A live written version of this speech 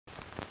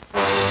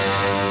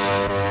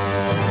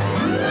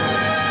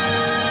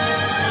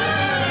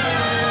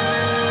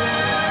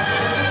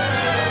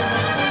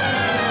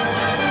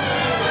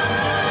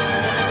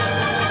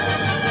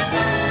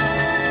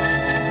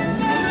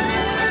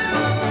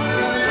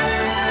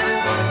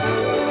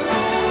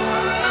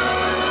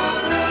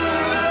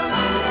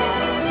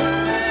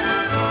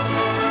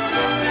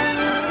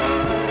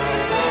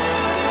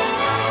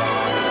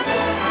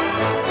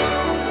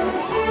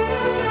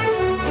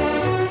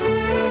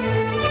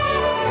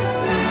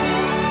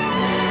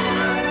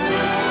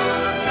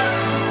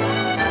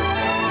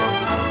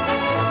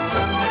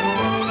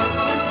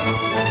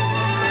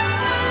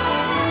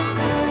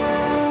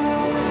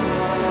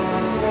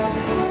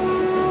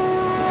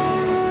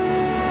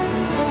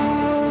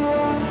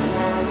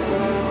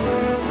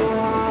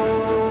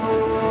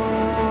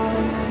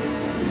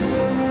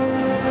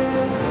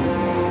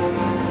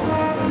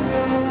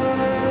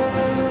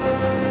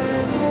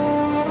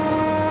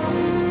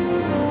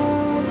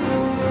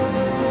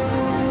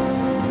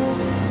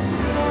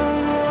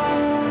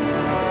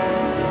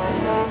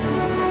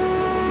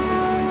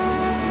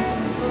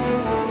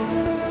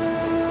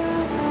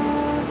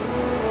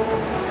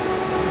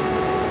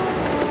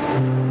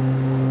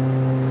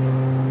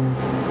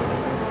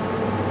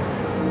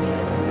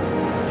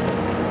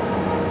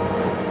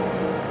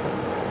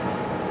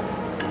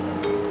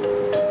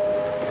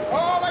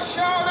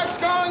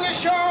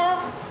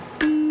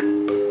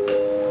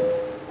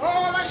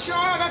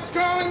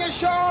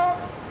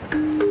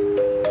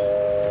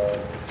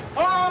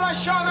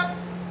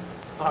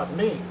Pardon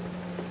me.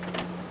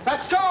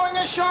 That's going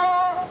ashore!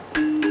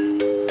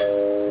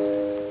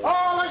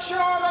 All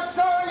ashore, that's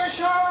going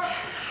ashore!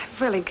 I've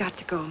really got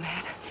to go,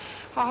 Matt.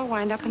 I'll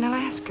wind up in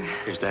Alaska.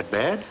 Is that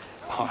bad?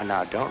 Oh,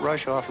 now, don't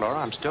rush off, Laura.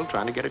 I'm still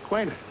trying to get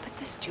acquainted. But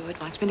the steward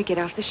wants me to get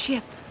off the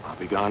ship. I'll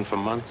be gone for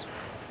months.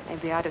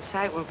 Maybe out of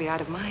sight, we'll be out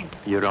of mind.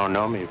 You don't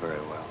know me very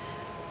well.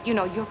 You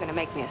know you're going to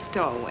make me a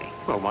stowaway.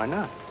 Well, why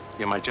not?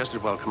 You might just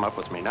as well come up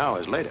with me now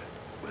as later.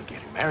 We're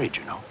getting married,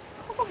 you know.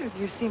 Oh,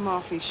 you seem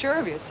awfully sure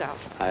of yourself.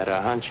 I had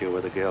a hunch you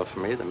were the girl for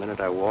me the minute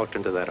I walked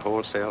into that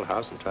wholesale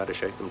house and tried to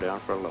shake them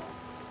down for a loan.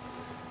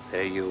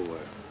 There you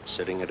were,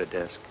 sitting at a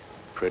desk,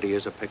 pretty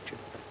as a picture,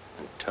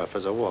 and tough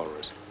as a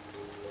walrus.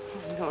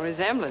 No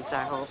resemblance,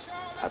 I hope.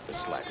 Not the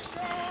slightest.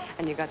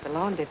 And you got the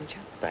loan, didn't you?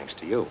 Thanks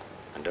to you.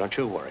 And don't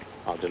you worry.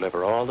 I'll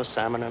deliver all the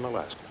salmon in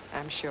Alaska.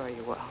 I'm sure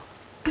you will.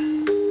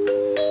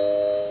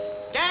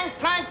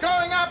 Gangplank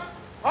going up!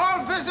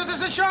 All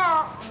visitors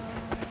ashore!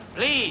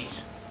 Please.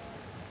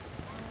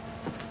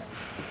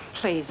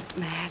 Please,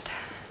 Matt.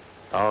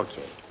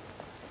 Okay.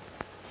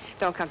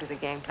 Don't come to the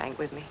gangplank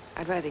with me.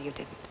 I'd rather you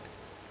didn't.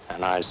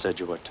 And I said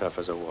you were tough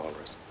as a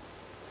walrus.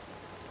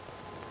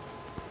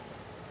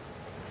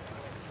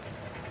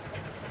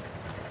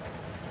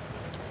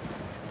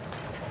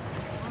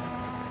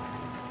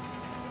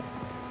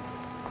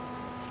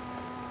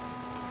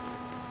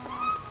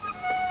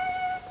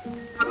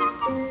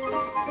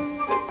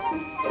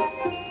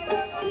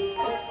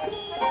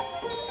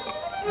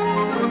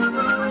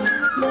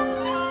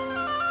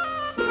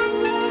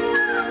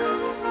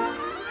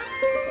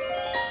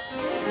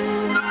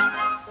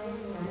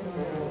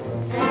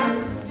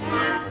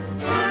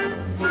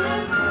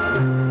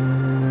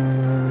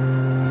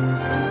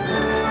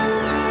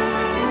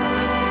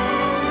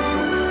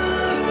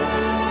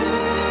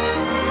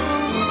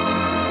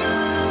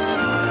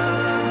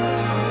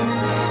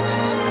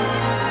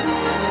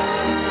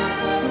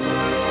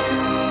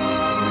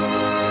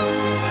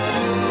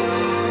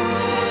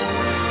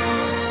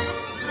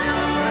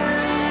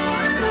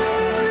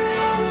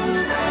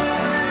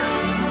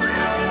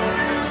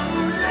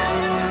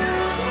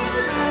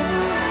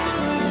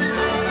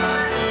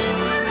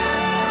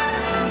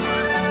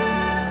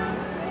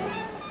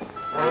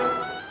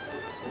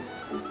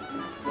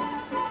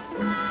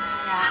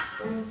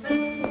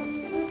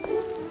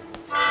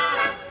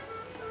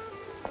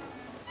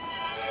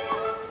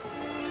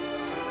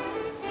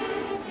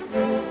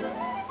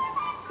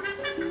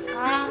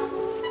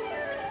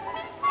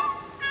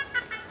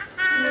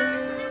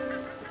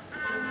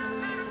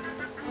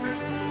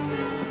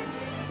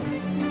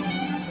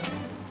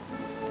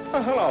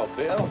 Oh, hello,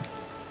 Bill.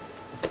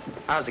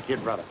 How's the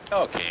kid brother?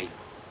 Okay.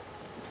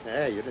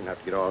 Yeah, you didn't have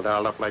to get all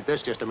dolled up like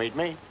this just to meet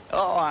me.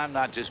 Oh, I'm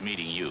not just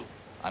meeting you.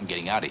 I'm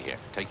getting out of here.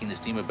 Taking the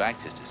steamer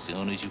back just as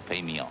soon as you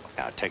pay me off.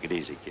 Now, take it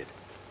easy, kid.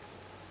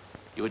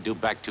 You were due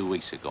back 2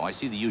 weeks ago. I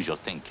see the usual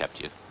thing kept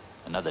you.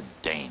 Another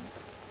Dane.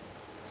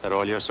 Is that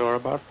all you're sore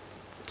about?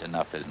 It's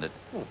enough, isn't it?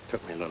 Well, it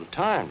took me a little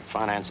time to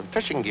finance some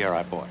fishing gear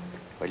I bought.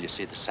 Well, you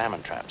see the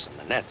salmon traps and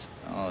the nets.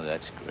 Oh,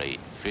 that's great.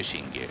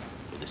 Fishing gear.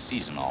 With the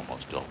season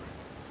almost over.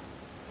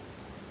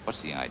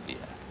 What's the idea?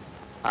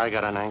 I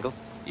got an angle.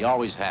 You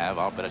always have.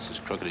 I'll bet it's as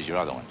crooked as your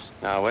other ones.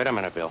 Now, wait a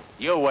minute, Bill.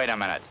 You wait a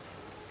minute.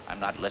 I'm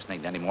not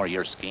listening to any more of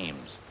your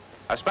schemes.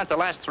 I've spent the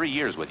last 3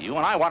 years with you,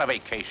 and I want a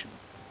vacation.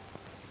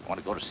 I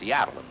want to go to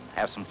Seattle and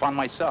have some fun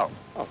myself.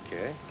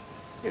 Okay.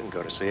 You can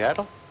go to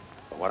Seattle.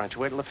 But why don't you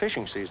wait till the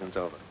fishing season's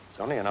over? It's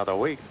only another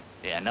week.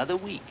 Yeah, another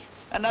week.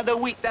 Another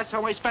week. That's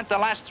how I spent the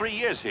last 3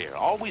 years here.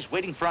 Always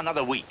waiting for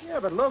another week. Yeah,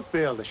 but look,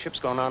 Bill, the ship's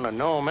going on to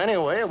Nome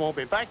anyway. It won't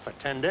be back for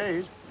 10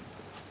 days.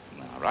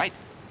 All right.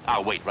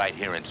 I'll wait right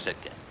here in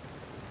Sitka.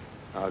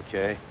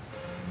 Okay.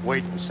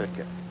 Wait in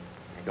Sitka.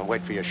 You can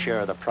wait for your share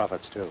of the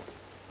profits, too.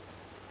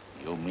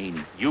 You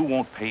mean you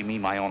won't pay me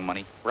my own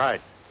money? Right.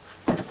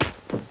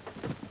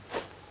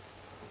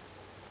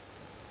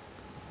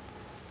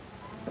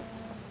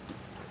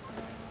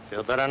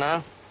 Feel better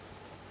now?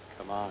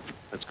 Come on,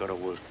 let's go to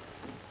work.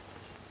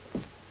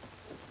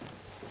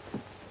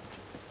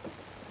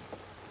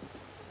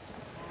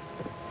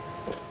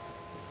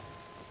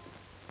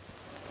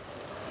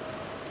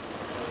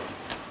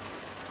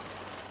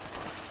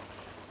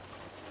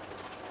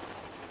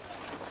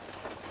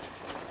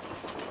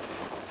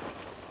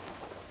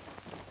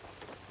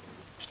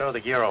 Stow the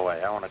gear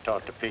away. I want to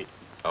talk to Pete.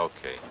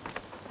 Okay.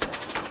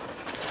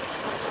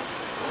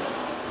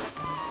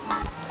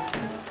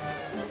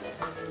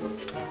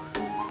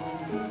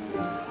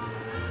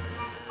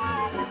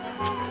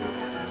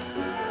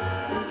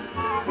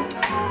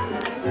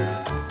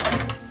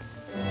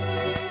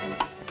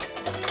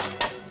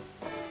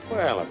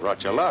 Well, I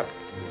brought you luck.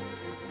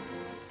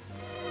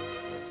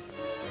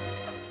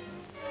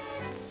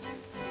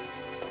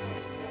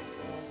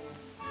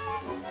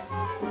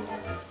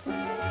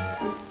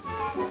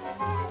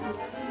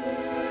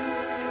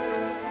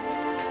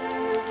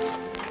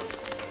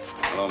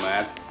 Hello,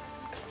 Matt.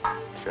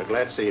 Sure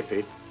glad to see you,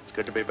 Pete. It's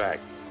good to be back.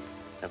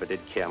 Never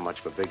did care much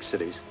for big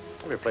cities.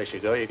 Every place you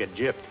go, you get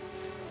gypped.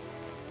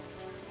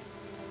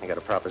 I got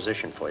a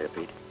proposition for you,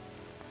 Pete.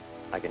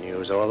 I can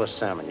use all the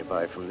salmon you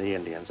buy from the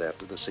Indians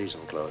after the season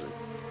closes.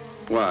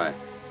 Why?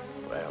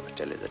 Well, to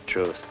tell you the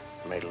truth,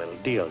 I made a little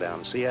deal down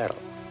in Seattle.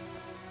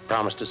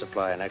 Promised to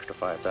supply an extra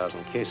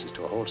 5,000 cases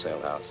to a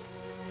wholesale house.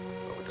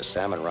 But with the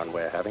salmon run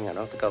we're having, I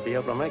don't think I'll be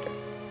able to make it.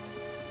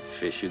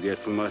 Fish you get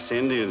from us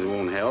Indians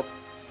won't help.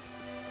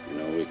 You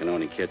know, we can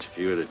only catch a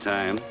few at a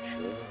time.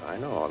 Sure, I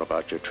know all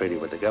about your treaty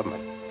with the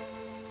government.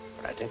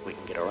 But I think we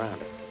can get around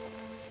it.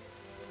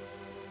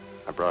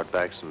 I brought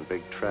back some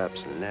big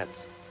traps and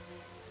nets.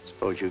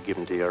 Suppose you give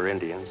them to your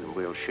Indians and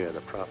we'll share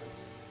the profits.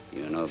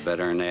 You know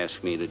better than to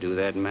ask me to do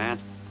that, Matt.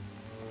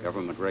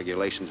 Government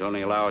regulations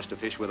only allow us to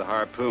fish with a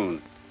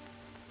harpoon.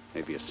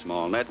 Maybe a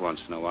small net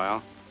once in a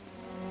while.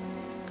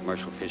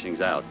 Commercial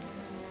fishing's out.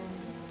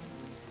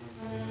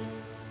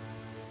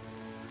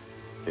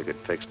 You could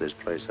fix this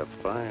place up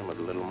fine with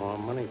a little more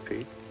money,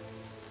 Pete.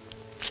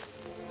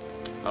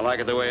 I like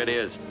it the way it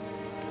is.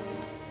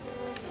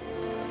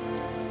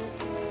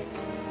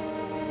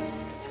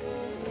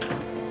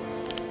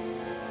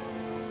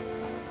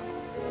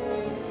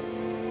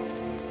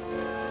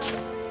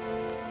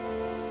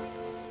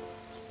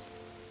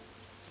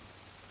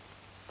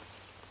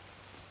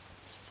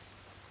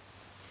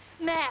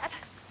 Matt.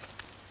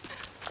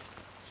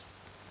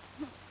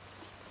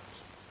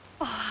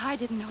 Oh, I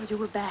didn't know you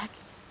were back.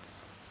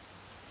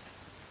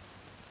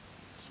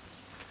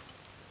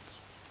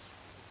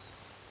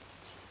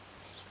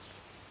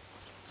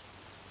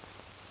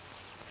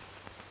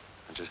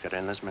 I just got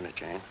in this minute,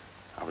 Jane.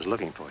 I was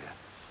looking for you.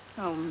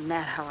 Oh,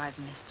 Matt, how I've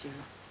missed you.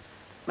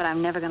 But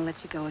I'm never going to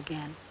let you go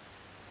again.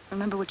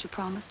 Remember what you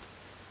promised?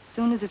 As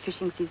soon as the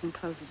fishing season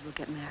closes, we'll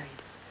get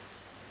married.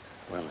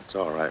 Well, it's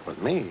all right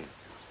with me.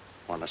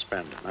 Want to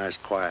spend a nice,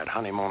 quiet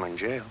honeymoon in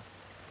jail.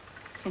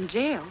 In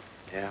jail?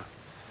 Yeah.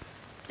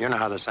 You know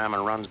how the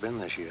salmon run's been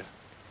this year.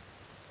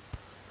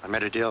 I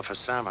made a deal for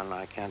salmon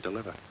I can't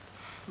deliver.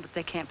 But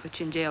they can't put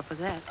you in jail for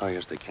that. Oh,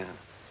 yes, they can.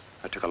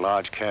 I took a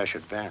large cash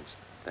advance.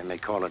 They may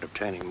call it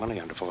obtaining money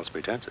under false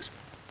pretenses.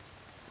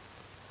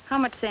 How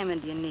much salmon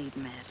do you need,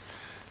 Matt?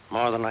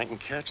 More than I can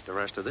catch the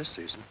rest of this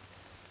season.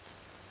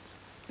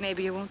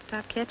 Maybe you won't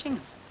stop catching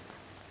them.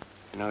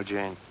 You know,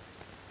 Jane,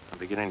 I'm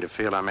beginning to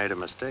feel I made a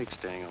mistake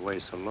staying away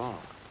so long.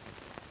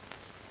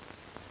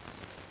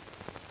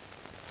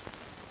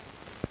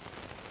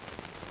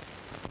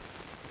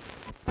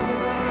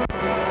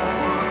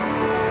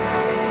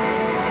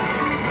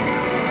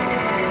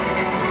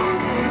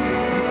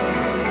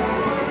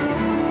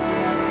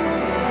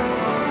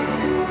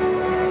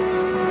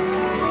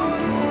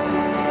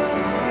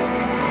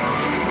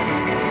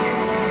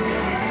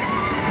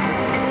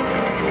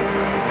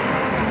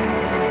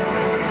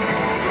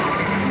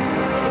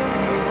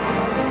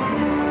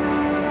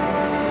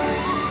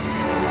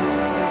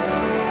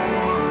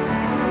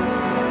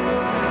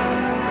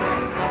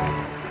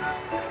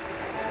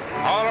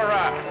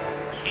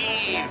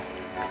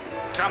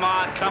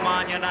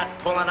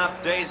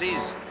 Daisies.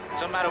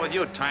 What's the matter with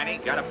you, Tiny?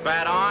 Got a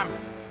bad arm?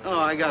 Oh,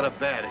 I got a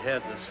bad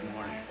head this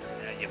morning.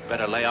 Yeah, you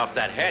better lay off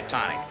that head,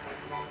 Tiny.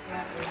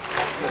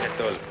 Look at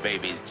those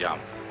babies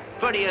jump.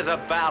 Pretty as a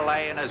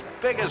ballet and as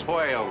big as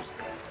whales.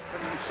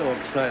 What are you so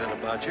excited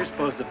about? You're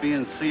supposed to be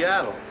in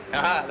Seattle.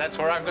 That's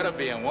where I'm going to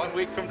be in 1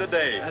 week from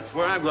today. That's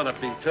where I'm going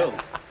to be, too.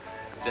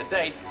 It's a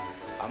date.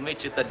 I'll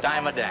meet you at the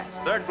Diamond Dance.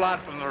 Third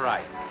blonde from the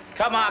right.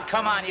 Come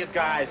on, you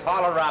guys.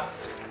 Holler up.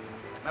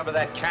 Remember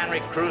that cannery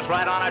cruise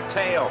right on our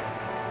tail?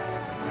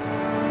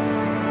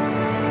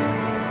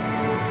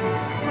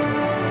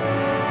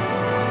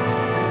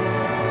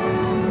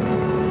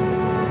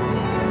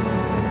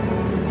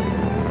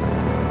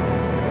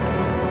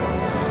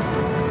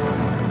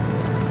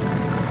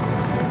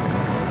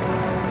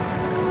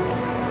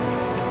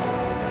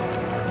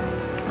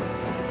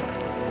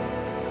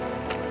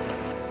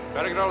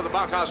 Better get over to the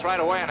bunkhouse right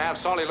away and have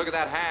Salty look at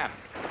that hand.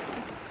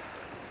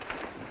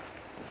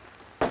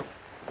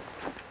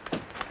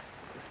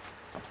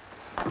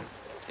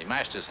 He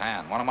mashed his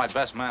hand. One of my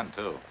best men,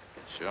 too.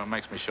 Sure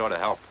makes me sure to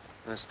help.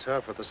 It's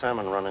tough with the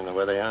salmon running the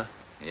way they are.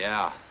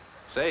 Yeah.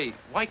 Say,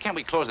 why can't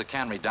we close the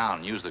cannery down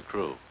and use the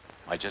crew?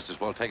 Might just as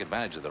well take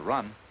advantage of the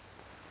run.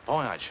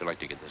 Boy, I'd sure like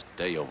to get this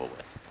day over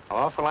with.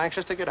 Awful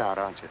anxious to get out,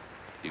 aren't you?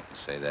 You can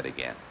say that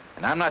again.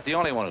 And I'm not the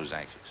only one who's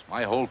anxious.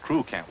 My whole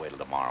crew can't wait till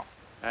tomorrow.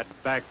 That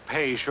back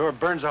pay sure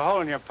burns a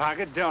hole in your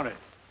pocket, don't it?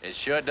 It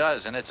sure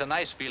does, and it's a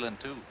nice feeling,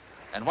 too.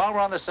 And while we're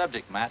on the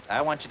subject, Matt,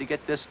 I want you to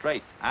get this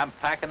straight. I'm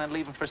packing and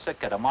leaving for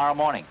Sitka tomorrow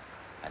morning.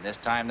 And this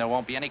time there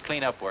won't be any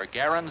cleanup work,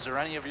 errands, or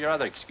any of your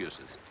other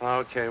excuses.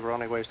 Okay, we're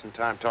only wasting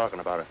time talking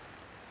about it.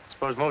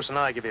 Suppose Moose and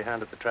I give you a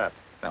hand at the trap.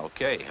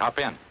 Okay, hop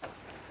in.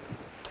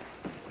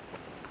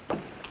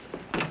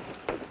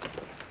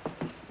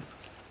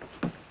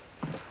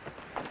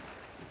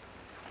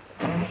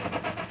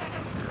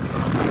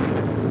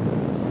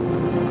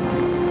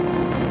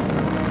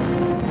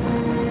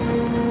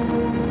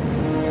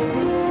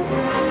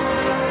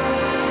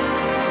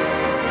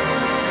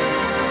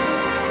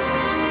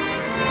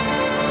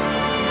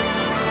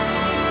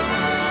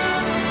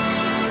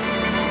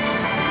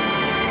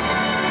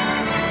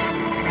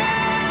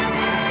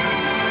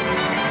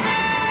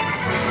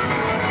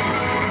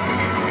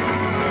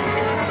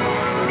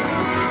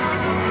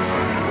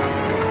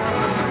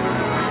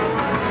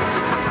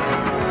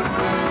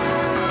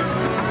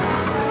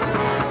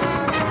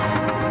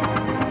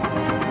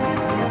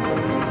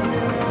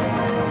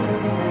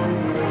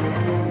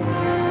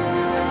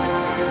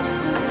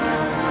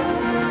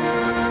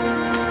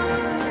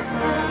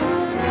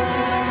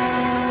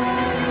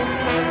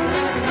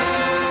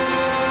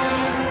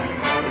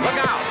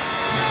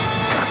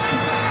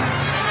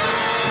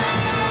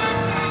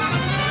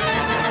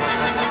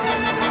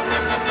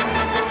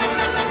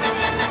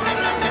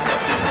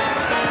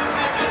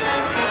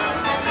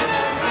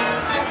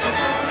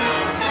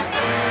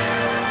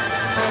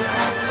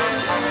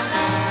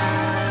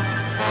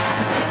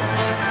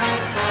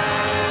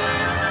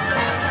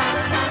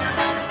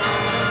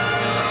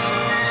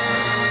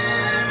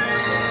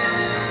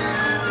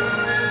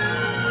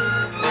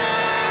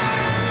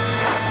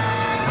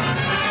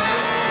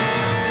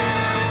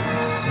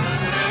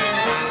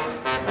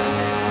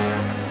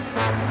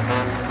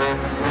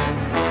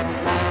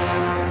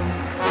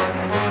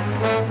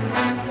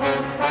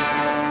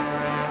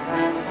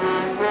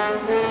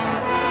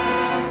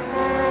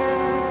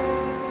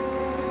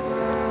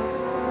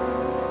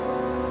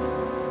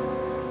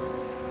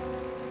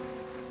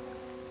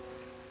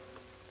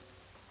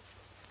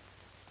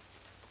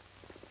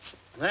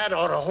 That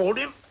ought to hold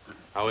him.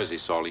 How is he,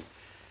 Salty?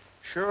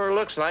 Sure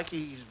looks like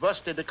he's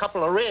busted a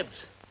couple of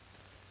ribs.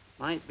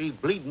 Might be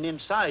bleeding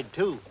inside,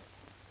 too.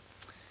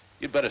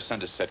 You'd better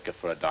send to Sitka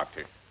for a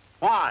doctor.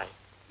 Why?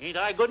 Ain't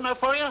I good enough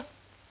for you?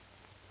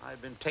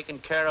 I've been taking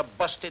care of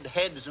busted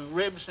heads and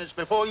ribs since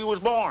before you was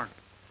born.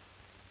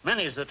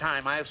 Many's the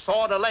time I've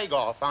sawed a leg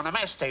off on a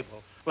mess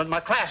table with my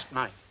clasp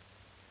knife.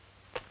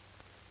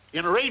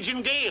 In a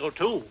raging gale,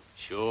 too.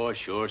 Sure,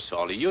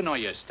 Salty. You know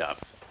your stuff.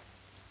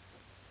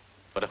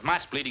 But if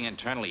Matt's bleeding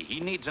internally, he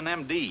needs an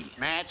MD.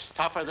 Matt's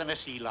tougher than a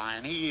sea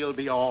lion. He'll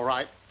be all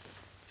right.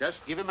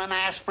 Just give him an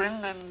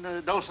aspirin and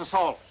a dose of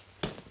salts.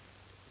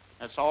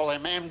 That's all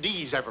them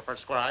MDs ever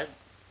prescribe.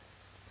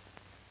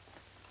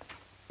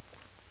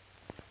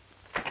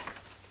 How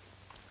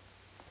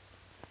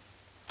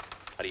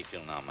do you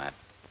feel now, Matt?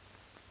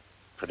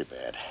 Pretty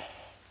bad.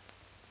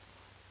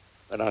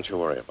 But don't you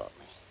worry about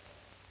me.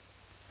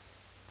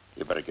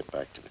 You better get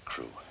back to the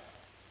crew.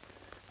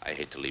 I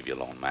hate to leave you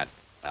alone, Matt.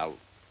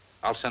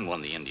 I'll send one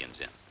of the Indians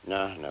in.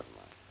 No, never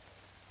mind.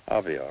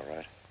 I'll be all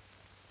right.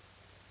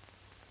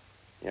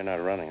 You're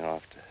not running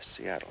off to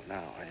Seattle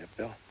now, are you,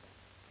 Bill?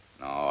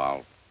 No,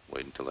 I'll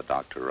wait until the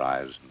doctor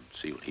arrives and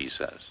see what he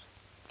says.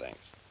 Thanks.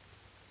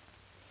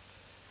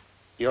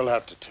 You'll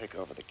have to take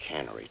over the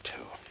cannery,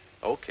 too.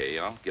 Okay,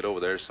 I'll get over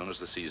there as soon as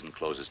the season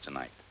closes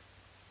tonight.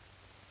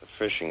 The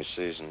fishing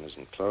season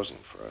isn't closing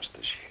for us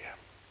this year.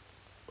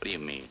 What do you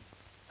mean?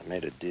 I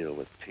made a deal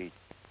with Pete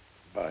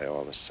to buy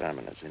all the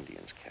salmon as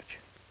Indians catch.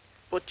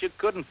 But you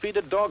couldn't feed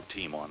a dog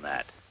team on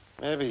that.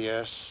 Maybe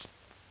yes,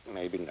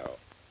 maybe no.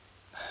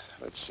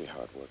 Let's see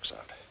how it works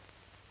out.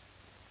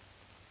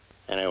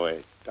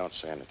 Anyway, don't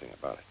say anything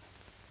about it.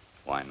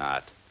 Why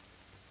not?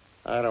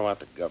 I don't want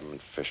the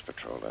government fish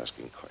patrol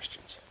asking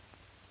questions.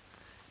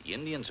 The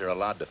Indians are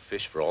allowed to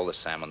fish for all the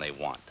salmon they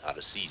want, out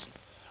of season.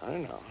 I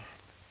know.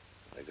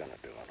 They're gonna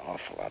do an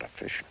awful lot of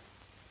fishing.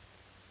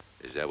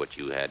 Is that what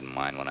you had in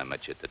mind when I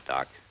met you at the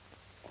dock?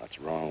 What's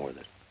wrong with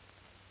it?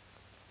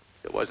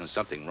 If there wasn't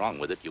something wrong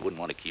with it, you wouldn't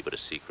want to keep it a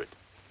secret.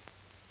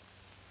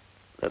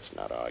 Let's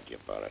not argue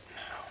about it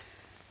now.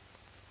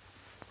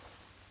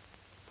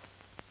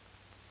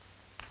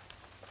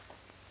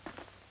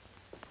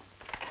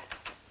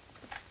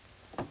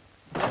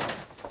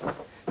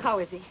 How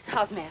is he?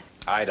 How's Matt?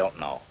 I don't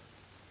know.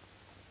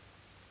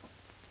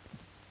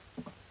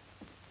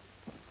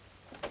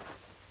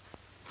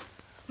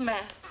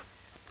 Matt.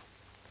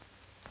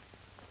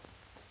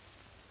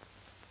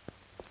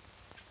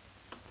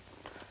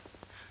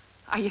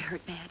 Are you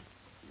hurt bad?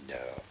 No.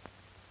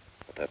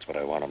 But that's what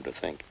I want him to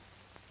think.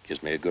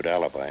 Gives me a good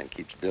alibi and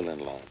keeps Bill in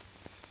line.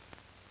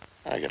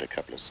 I got a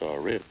couple of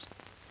sore ribs.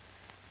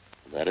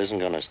 That isn't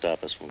going to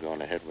stop us from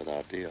going ahead with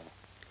our deal.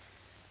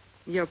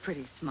 You're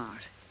pretty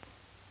smart.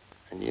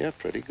 And you're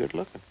pretty good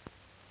looking.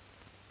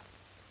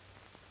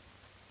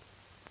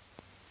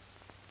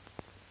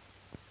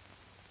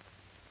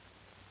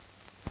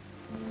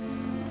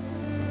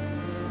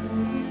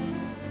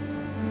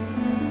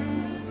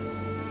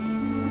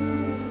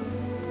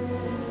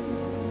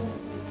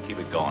 Keep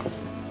it going.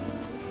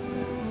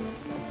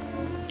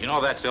 You know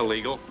that's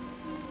illegal.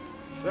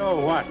 So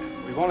what?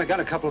 We've only got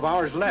a couple of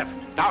hours left.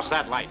 Douse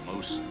that light,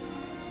 Moose.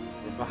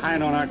 We're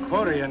behind on our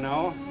quota, you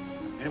know.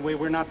 Anyway,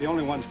 we're not the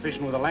only ones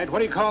fishing with a light. What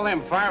do you call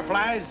them,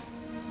 fireflies?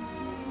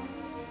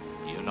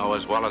 You know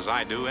as well as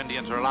I do,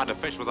 Indians are allowed to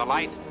fish with a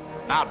light.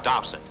 Now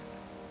douse it.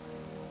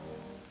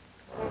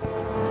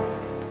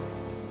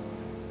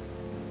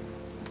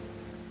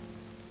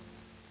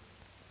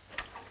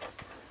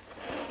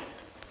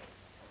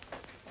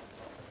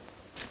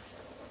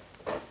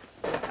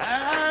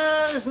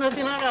 There's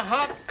nothing like a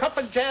hot cup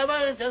of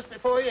java just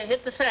before you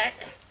hit the sack.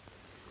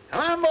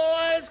 Come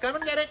on, boys, come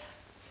and get it.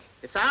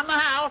 It's on the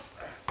house.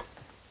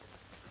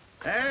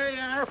 There you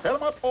are. Fill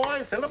 'em up,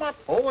 boys. Fill 'em up.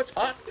 Oh, it's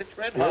hot. It's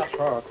red hot. It's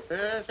hot.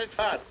 Yes, it's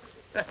hot.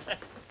 Yes.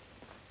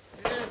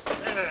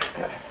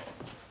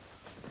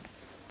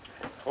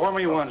 Pour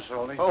me one,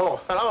 Salty. Oh,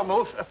 hello,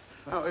 Moose.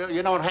 Oh,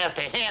 you don't have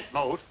to hint,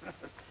 Moose.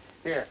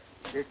 Here,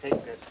 take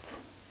this.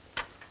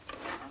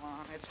 Come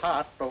on, it's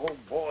hot. Oh,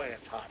 boy,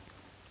 it's hot.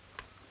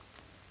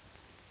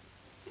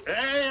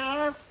 There you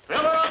are. Fill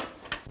it up.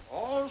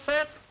 All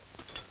set.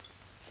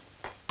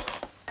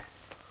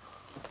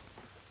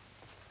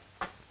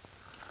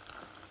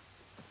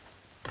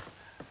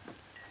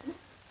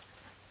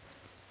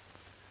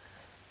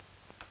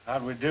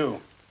 How'd we do?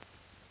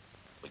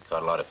 We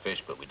caught a lot of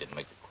fish, but we didn't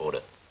make the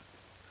quota.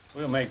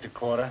 We'll make the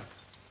quota.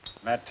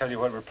 Matt tell you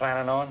what we're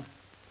planning on?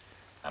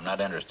 I'm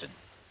not interested.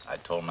 I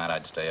told Matt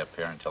I'd stay up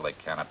here until they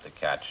count up the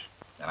catch.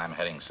 Then I'm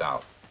heading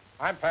south.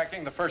 I'm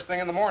packing the first thing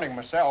in the morning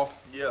myself.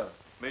 Yeah,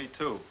 me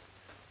too.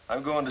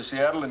 I'm going to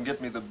Seattle and get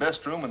me the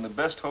best room in the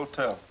best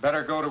hotel.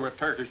 Better go to a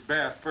Turkish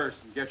bath first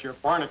and get your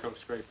barnacle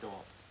scraped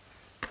off.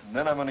 And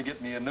then I'm going to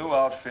get me a new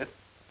outfit,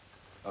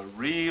 a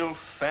real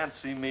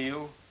fancy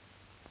meal,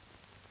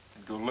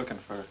 and go looking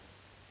for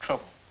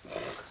trouble.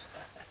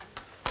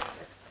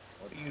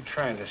 What are you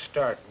trying to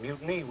start,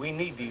 mutiny? We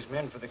need these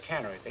men for the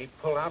cannery. They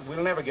pull out,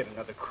 we'll never get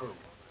another crew.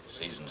 The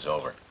season's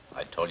over.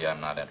 I told you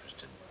I'm not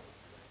interested.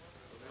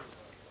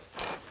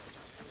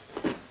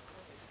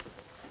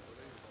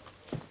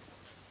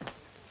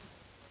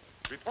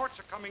 Reports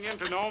are coming in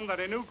to Nome that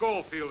a new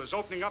gold field is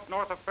opening up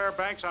north of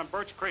Fairbanks on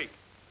Birch Creek,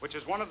 which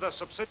is one of the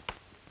subsidiaries.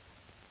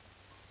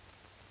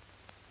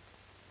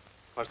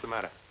 What's the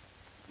matter?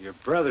 Your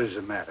brother's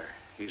the matter.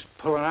 He's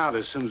pulling out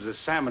as soon as the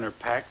salmon are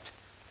packed.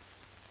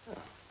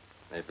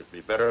 Maybe it'd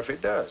be better if he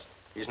does.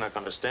 He's not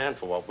going to stand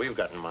for what we've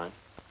got in mind.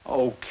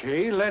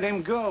 Okay, let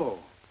him go.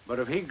 But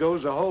if he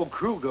goes, the whole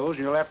crew goes,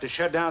 and you'll have to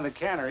shut down the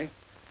cannery.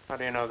 How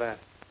do you know that?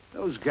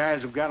 Those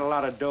guys have got a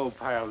lot of dough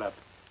piled up.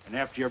 And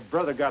after your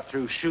brother got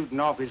through shooting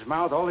off his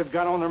mouth, all they've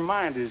got on their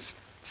mind is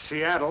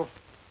Seattle.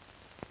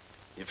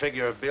 You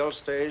figure if Bill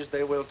stays,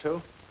 they will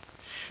too?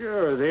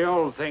 Sure, they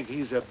all think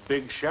he's a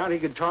big shot. He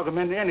can talk them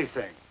into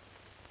anything.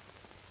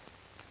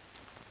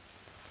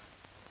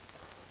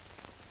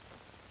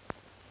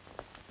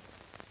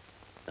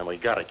 Then we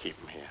gotta keep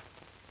him here.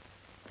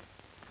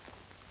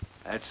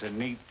 That's a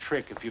neat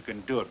trick if you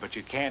can do it, but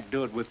you can't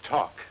do it with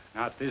talk.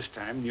 Not this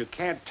time. You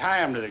can't tie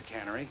him to the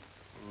cannery.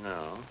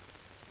 No.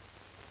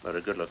 But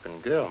a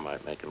good-looking girl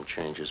might make him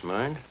change his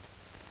mind.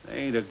 There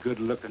ain't a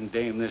good-looking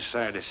dame this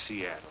side of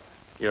Seattle.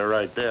 You're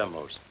right there,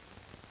 Mose.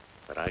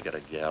 But I got a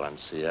gal in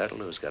Seattle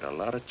who's got a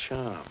lot of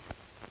charm.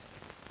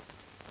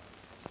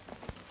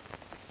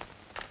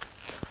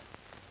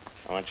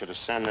 I want you to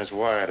send this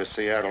wire to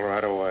Seattle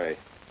right away.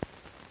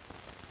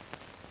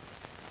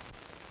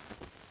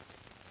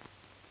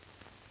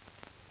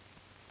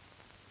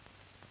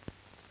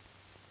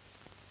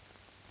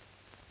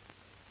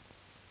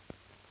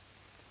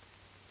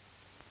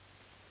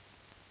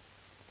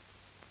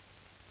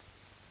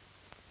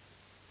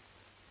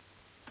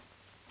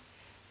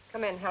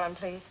 Come in, Helen,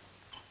 please.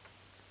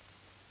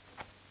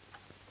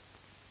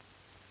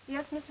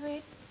 Yes, Miss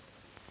Reed?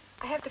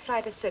 I have to fly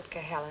to Sitka,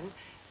 Helen.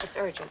 It's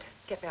urgent.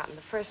 Get me out in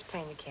the first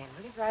plane you can,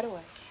 will you? Right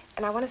away.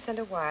 And I want to send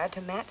a wire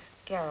to Matt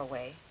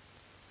Garraway,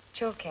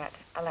 Chilkat,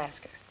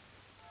 Alaska.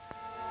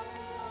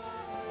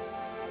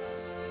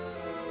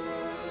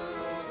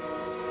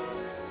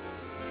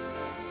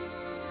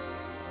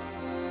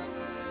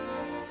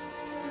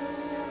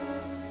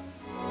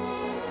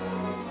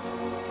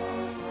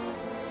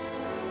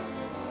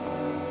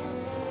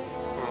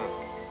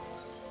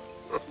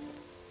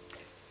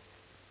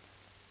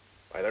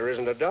 Why, there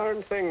isn't a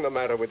darn thing the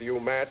matter with you,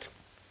 Matt,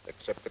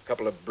 except a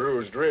couple of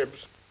bruised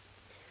ribs.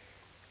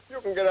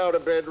 You can get out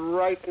of bed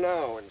right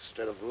now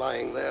instead of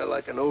lying there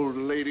like an old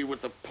lady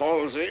with the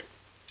palsy.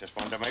 Just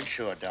wanted to make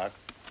sure, Doc.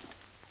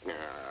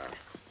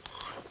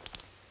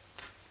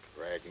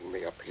 Dragging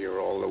me up here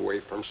all the way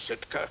from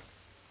Sitka.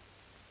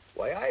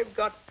 Why, I've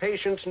got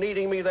patients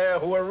needing me there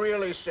who are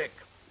really sick.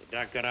 The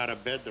doc got out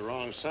of bed the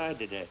wrong side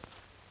today.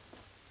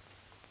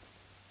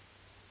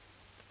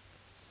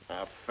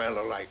 A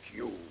fellow like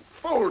you,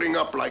 folding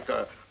up like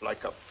a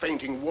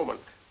fainting woman.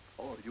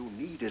 All you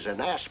need is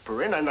an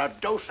aspirin and a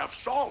dose of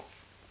salt.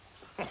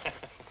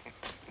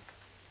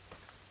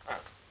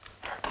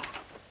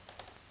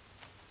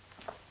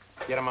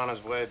 Get him on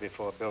his way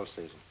before Bill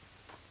sees him.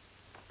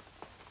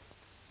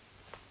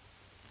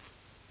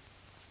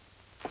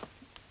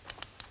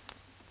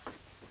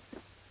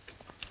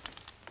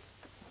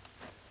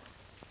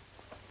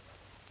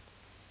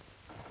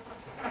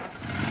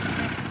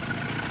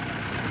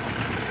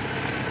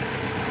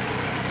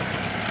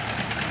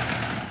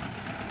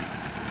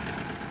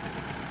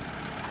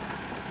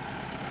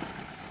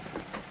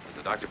 Has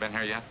the doctor been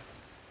here yet?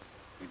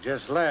 He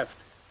just left.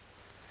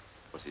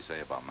 What's he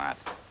say about Matt?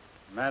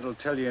 Matt'll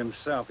tell you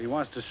himself. He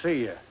wants to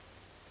see you.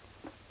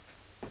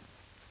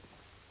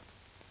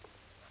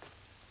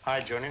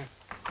 Hi, Junior.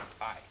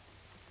 Hi.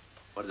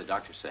 What did the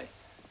doctor say?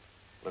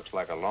 Looks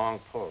like a long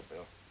pull,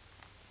 Bill.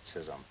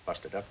 Says I'm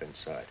busted up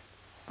inside.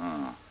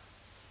 Oh,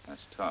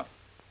 that's tough.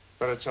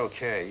 But it's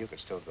okay. You can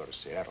still go to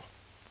Seattle.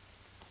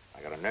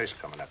 I got a nurse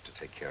coming up to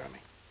take care of me.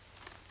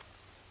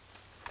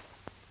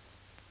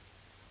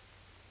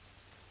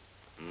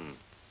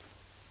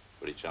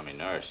 Pretty chummy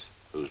nurse.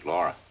 Who's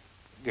Laura?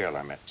 The girl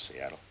I met in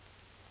Seattle.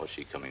 What's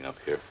she coming up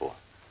here for?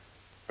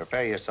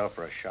 Prepare yourself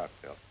for a shock,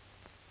 Bill.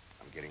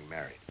 I'm getting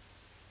married.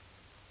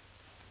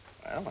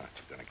 Well, aren't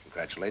you going to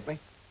congratulate me?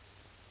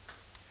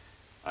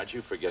 Aren't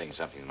you forgetting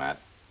something, Matt?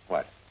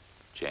 What?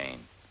 Jane.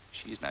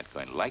 She's not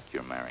going to like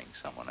you're marrying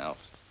someone else.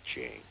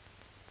 Jane.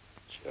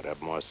 She'd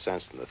have more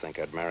sense than to think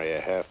I'd marry a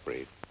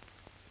half-breed.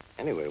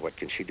 Anyway, what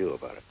can she do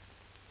about it?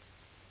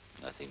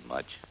 Nothing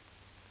much.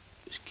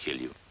 Just kill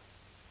you.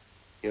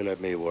 You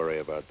let me worry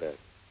about that.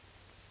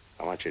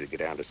 I want you to get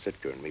down to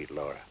Sitka and meet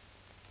Laura.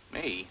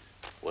 Me?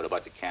 What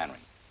about the cannery?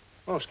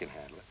 Most can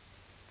handle it.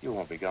 You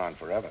won't be gone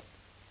forever.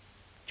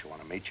 But you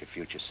want to meet your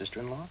future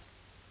sister-in-law?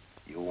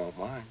 You won't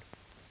mind.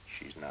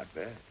 She's not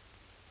bad.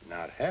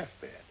 Not half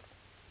bad.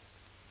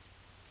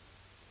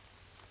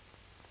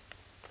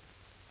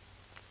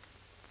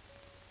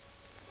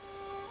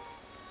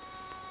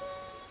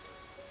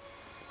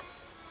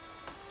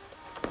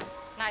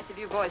 Nice of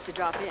you boys to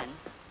drop in.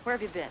 Where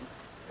have you been?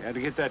 He had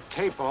to get that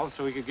tape off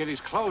so he could get his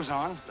clothes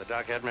on. The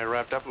doc had me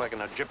wrapped up like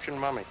an Egyptian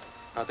mummy.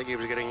 I think he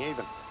was getting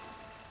even.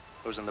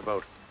 Who's in the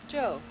boat?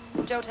 Joe.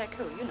 Joe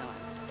Taku, you know him.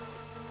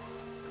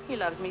 He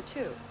loves me,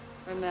 too.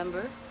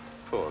 Remember?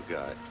 Poor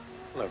guy.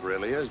 Well, it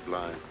really is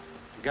blind.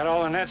 You got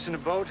all the nets in the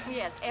boat?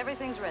 Yes,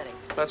 everything's ready.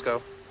 Let's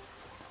go.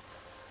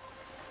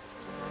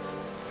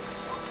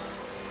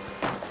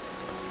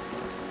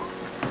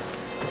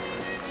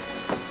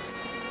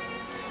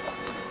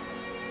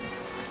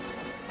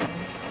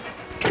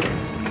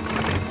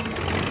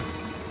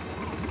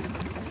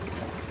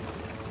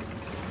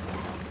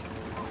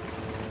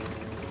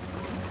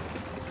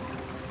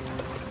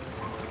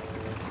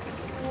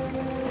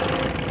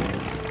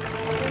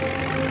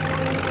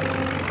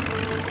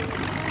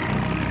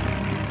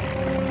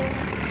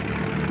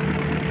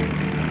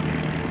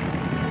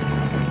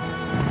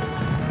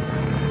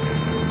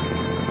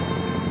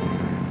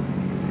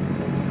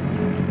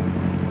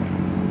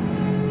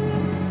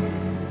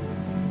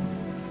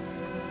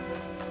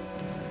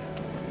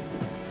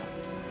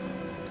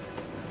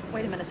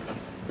 Wait a minute.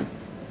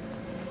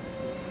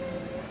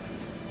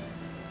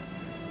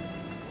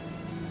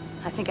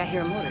 I think I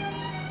hear a motor.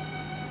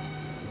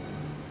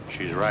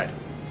 She's right.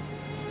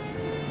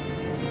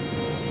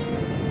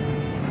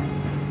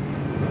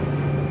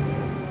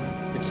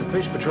 It's the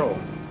fish patrol.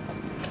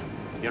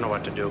 You know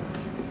what to do.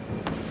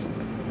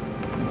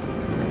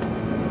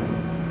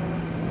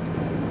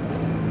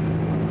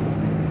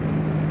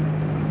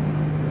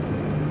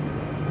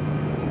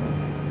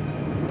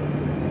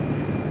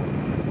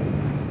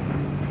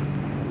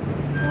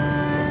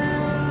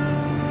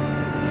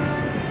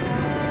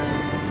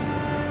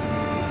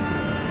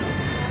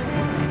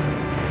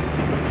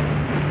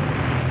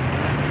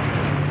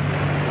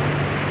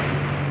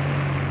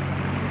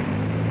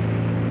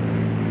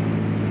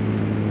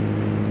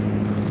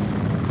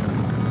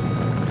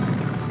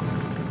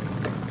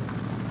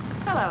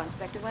 Hello,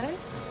 Inspector Winters.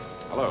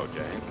 Hello,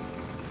 Jane.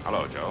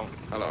 Hello, Joe.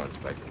 Hello,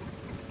 Inspector.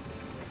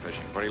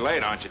 Fishing pretty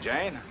late, aren't you,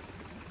 Jane?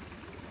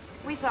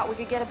 We thought we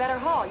could get a better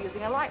haul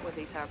using a light with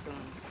these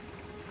harpoons.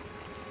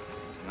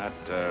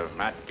 Isn't that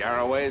Matt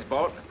Garraway's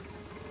boat?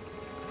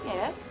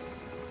 Yes.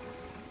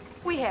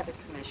 We have his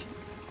permission.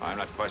 I'm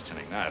not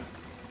questioning that.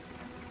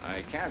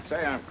 I can't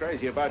say I'm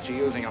crazy about you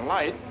using a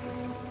light.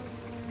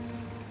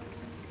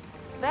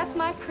 That's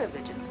my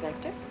privilege,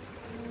 Inspector.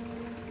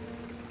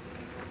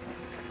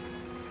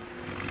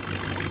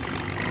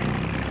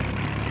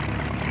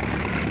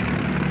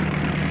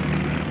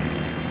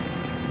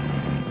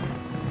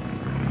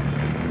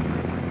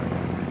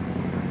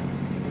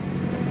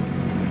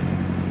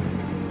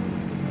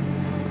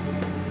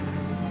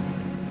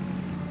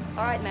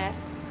 All right, Matt.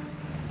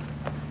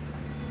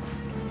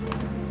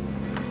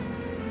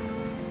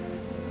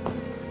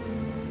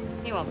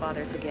 He won't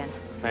bother us again.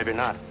 Maybe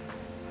not.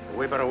 But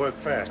we better work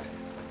fast.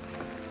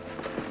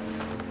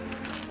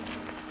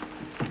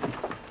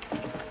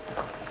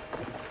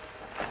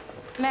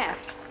 Matt,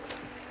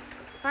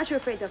 aren't you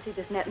afraid they'll see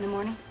this net in the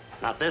morning?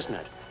 Not this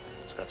net.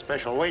 It's got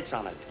special weights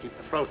on it to keep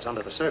the floats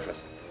under the surface.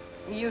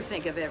 You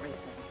think of everything.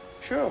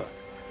 Sure.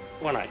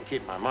 When I can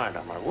keep my mind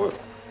on my work.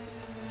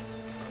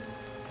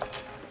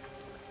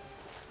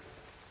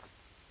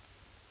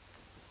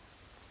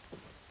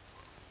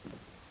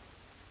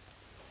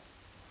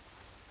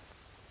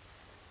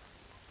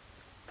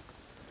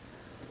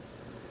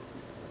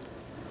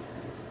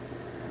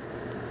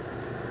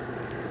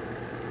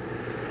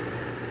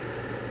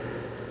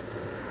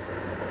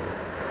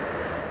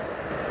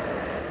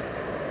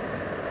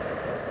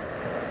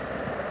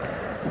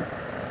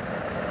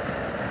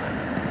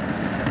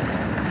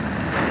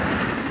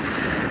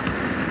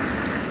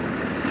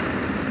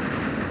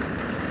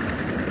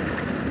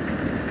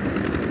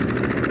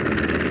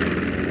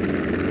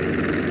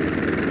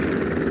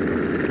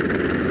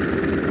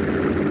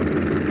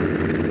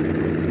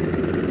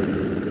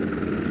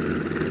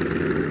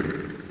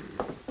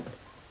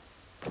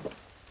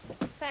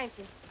 Thank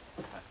you.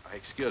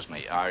 Excuse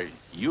me, are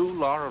you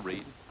Laura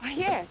Reed? Oh,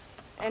 yes.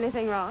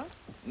 Anything wrong?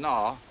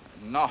 No,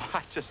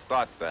 I just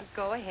thought that.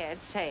 Go ahead,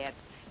 say it.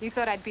 You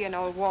thought I'd be an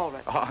old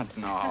walrus. Oh,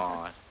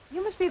 no.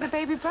 You must be the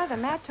baby brother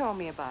Matt told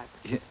me about.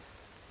 Yeah.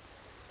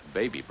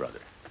 Baby brother.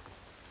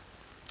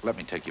 Let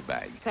me take your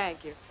bag.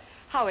 Thank you.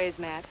 How is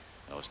Matt?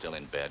 Oh, still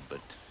in bed,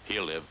 but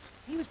he'll live.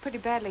 He was pretty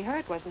badly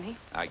hurt, wasn't he?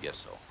 I guess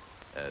so.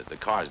 The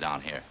car's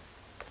down here.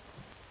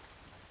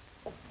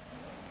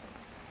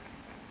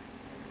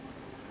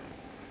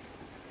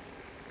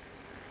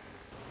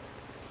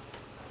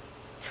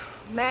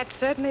 Matt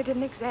certainly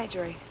didn't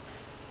exaggerate.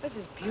 This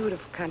is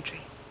beautiful country.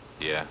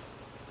 Yeah.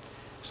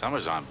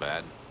 Summers aren't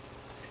bad.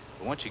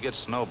 But once you get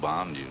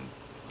snowbound, you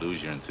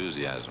lose your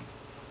enthusiasm.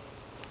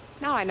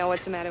 Now I know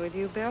what's the matter with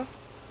you, Bill.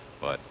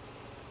 What?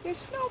 You're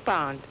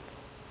snowbound.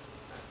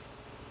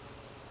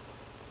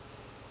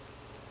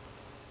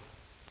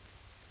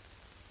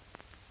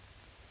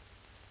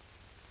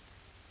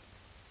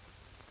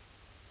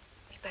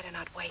 We better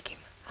not wake him.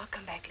 I'll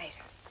come back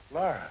later.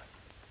 Laura.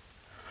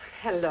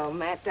 Hello,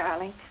 Matt,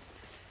 darling.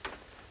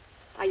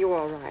 Are you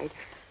all right?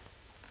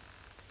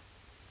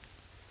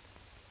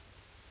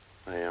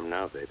 I am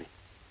now, baby.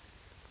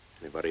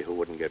 Anybody who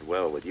wouldn't get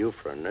well with you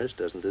for a nurse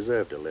doesn't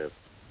deserve to live.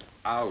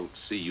 I'll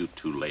see you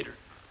two later.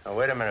 Now,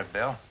 wait a minute,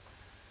 Bill.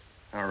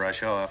 Don't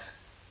rush off.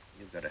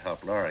 You've got to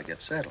help Laura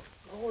get settled.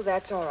 Oh,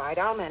 that's all right.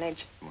 I'll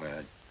manage.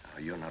 Well,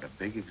 you're not a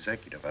big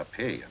executive up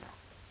here, you know.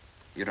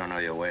 You don't know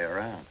your way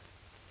around.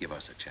 Give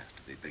us a chance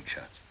to be big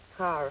shots.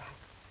 All right.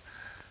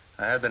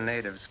 I had the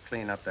natives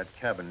clean up that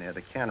cabin near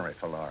the cannery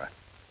for Laura.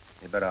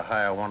 You better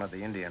hire one of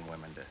the Indian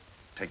women to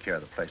take care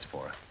of the place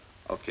for her.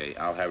 Okay,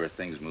 I'll have her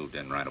things moved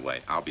in right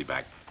away. I'll be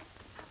back.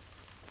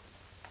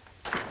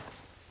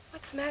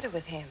 What's the matter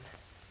with him?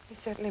 He's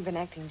certainly been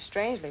acting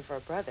strangely for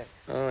a brother.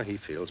 Oh, he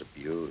feels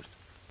abused.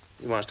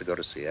 He wants to go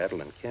to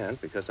Seattle and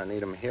can't because I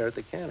need him here at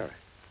the cannery.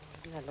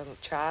 Isn't that a little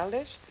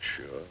childish?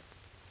 Sure.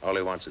 All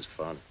he wants is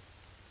fun.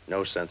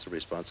 No sense of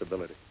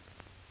responsibility.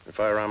 If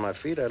I were on my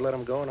feet, I'd let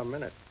him go in a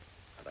minute.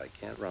 But I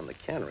can't run the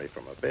cannery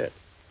from a bed.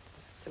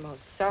 It's the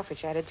most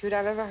selfish attitude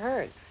I've ever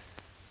heard.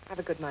 I have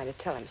a good mind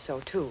to tell him so,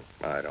 too.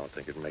 I don't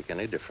think it'd make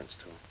any difference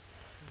to him.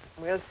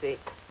 We'll see.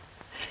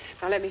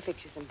 Now, let me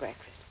fix you some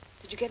breakfast.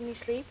 Did you get any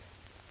sleep?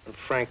 And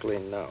frankly,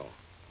 no.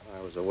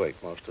 I was awake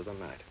most of the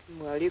night.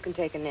 Well, you can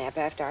take a nap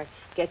after I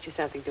get you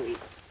something to eat.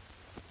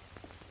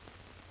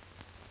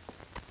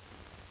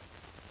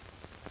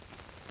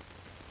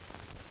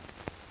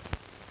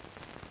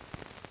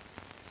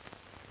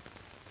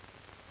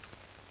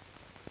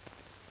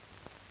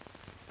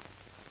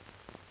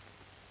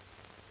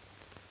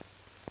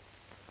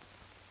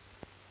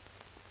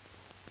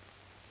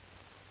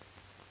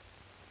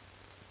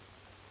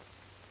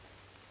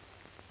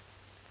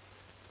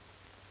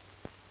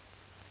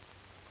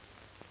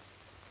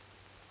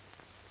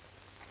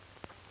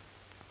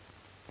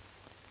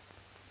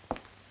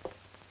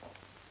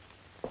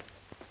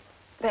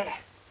 There.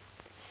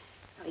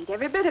 I'll eat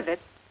every bit of it.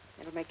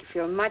 It'll make you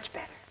feel much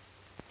better.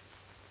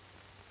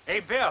 Hey,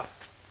 Bill.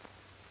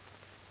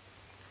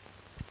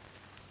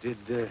 Did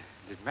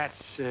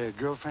Matt's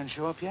girlfriend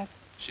show up yet?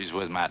 She's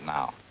with Matt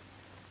now.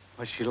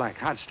 What's she like?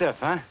 Hot stuff,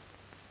 huh?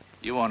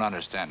 You won't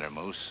understand her,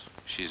 Moose.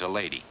 She's a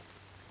lady,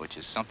 which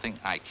is something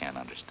I can't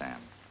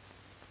understand.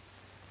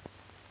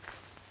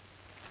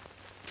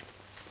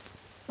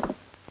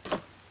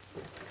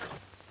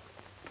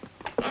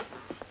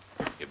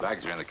 Your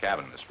bags are in the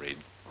cabin, Miss Reed.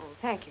 Oh,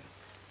 thank you.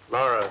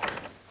 Laura,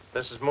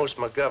 this is Moose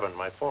McGovern,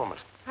 my foreman.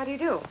 How do you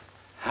do?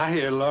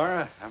 Hiya,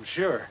 Laura. I'm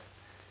sure.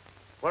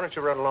 Why don't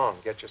you run along,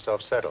 get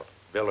yourself settled?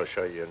 Bill will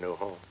show you your new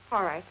home.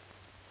 All right.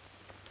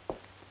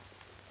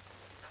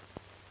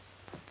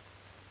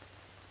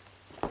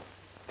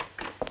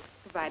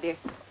 Goodbye, dear.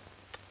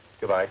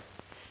 Goodbye.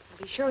 I'll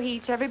be sure he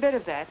eats every bit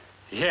of that.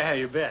 Yeah,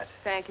 you bet.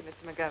 Thank you,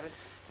 Mr. McGovern.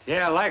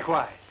 Yeah,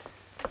 likewise.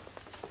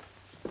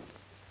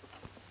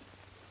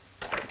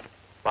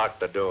 Lock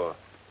the door.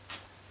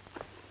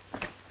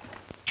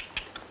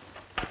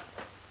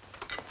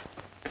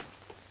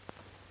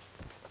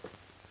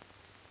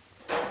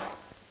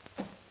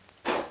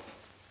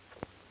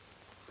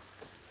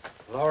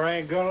 Laura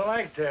ain't gonna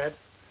like that.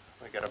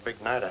 We got a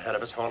big night ahead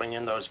of us hauling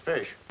in those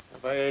fish.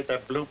 If I ate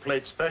that blue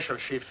plate special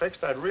she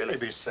fixed, I'd really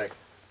be sick.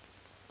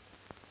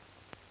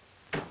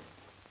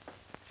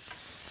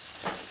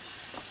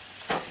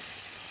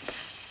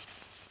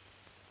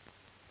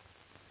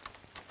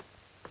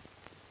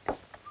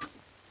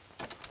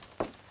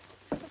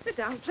 Sit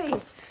down,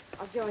 please.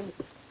 I'll join you.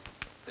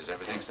 Is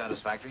everything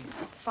satisfactory?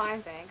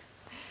 Fine, thanks.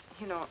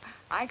 You know,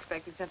 I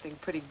expected something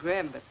pretty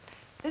grim, but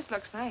this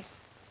looks nice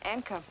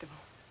and comfortable.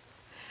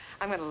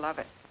 I'm going to love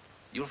it.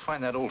 You'll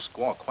find that old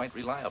squaw quite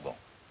reliable.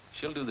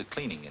 She'll do the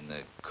cleaning and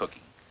the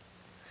cooking.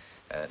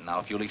 Now,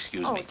 if you'll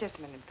excuse me. Oh, just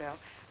a minute, Bill.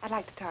 I'd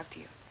like to talk to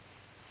you.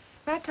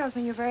 Matt tells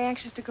me you're very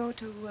anxious to go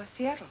to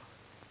Seattle.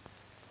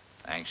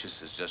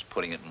 Anxious is just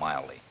putting it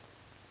mildly.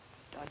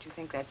 Don't you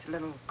think that's a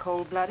little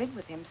cold-blooded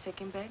with him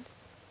sick in bed?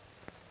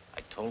 I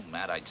told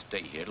Matt I'd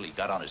stay here till he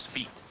got on his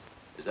feet.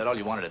 Is that all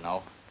you wanted to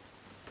know?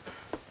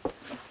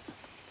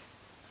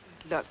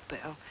 Look,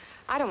 Bill,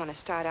 I don't want to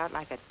start out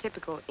like a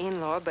typical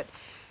in-law, but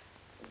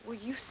well,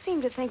 you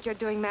seem to think you're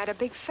doing Matt a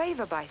big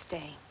favor by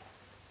staying.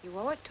 You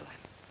owe it to him.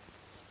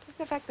 Doesn't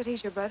the fact that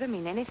he's your brother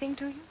mean anything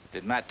to you?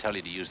 Did Matt tell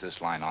you to use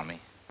this line on me?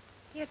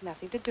 He had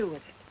nothing to do with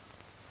it.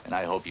 And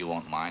I hope you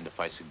won't mind if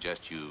I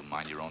suggest you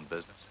mind your own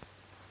business.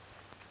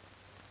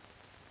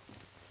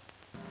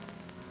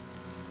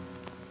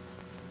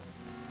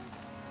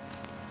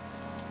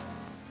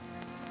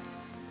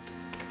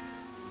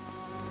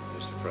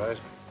 You surprised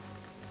me.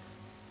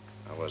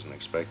 I wasn't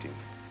expecting.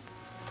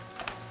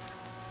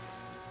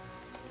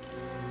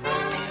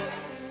 Now,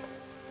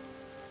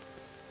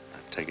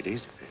 take it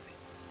easy, baby.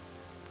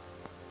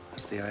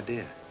 What's the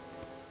idea?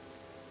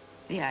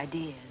 The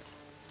idea is,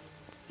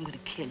 I'm gonna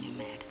kill you,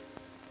 Matt.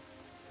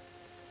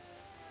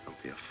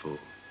 Don't be a fool.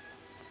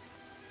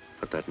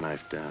 Put that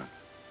knife down.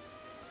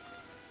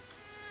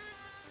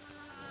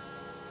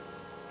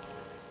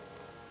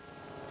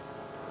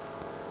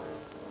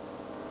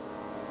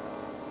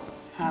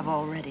 I've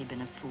already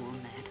been a fool,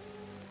 Matt.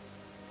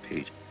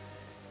 Pete,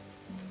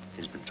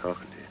 he's been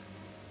talking to you.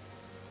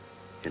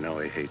 You know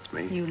he hates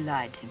me. You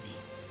lied to me.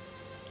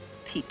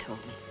 Pete told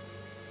me.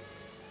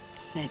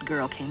 That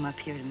girl came up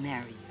here to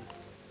marry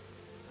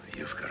you.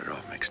 You've got it all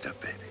mixed up,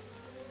 baby.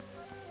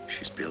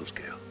 She's Bill's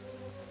gal.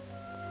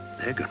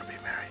 They're gonna be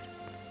married.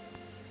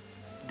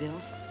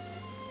 bills?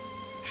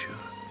 Sure.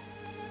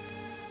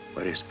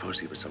 Why do you suppose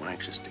he was so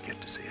anxious to get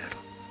to Seattle?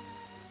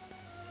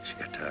 She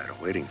got tired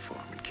of waiting for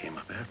him and came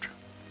up after him.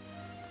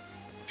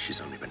 She's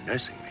only been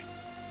nursing me,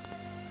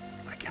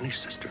 like any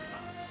sister-in-law.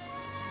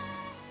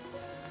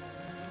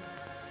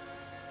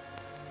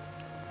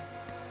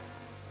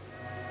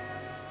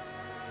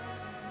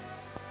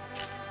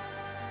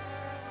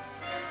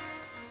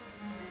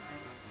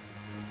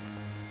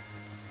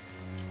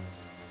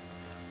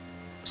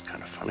 It's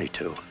kind of funny,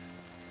 too.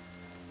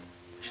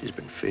 She's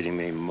been feeding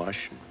me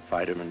mush and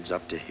vitamins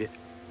up to here.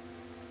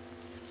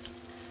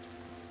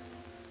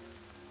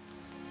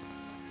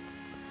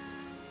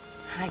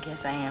 I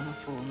guess I am a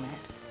fool, Matt.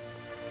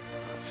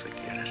 Oh,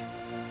 forget it.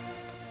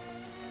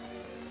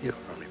 You're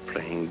only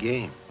playing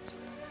games.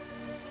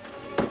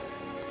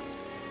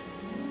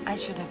 I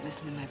shouldn't have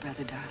listened to my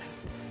brother, darling.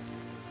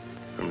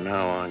 From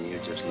now on, you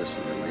just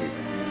listen to me.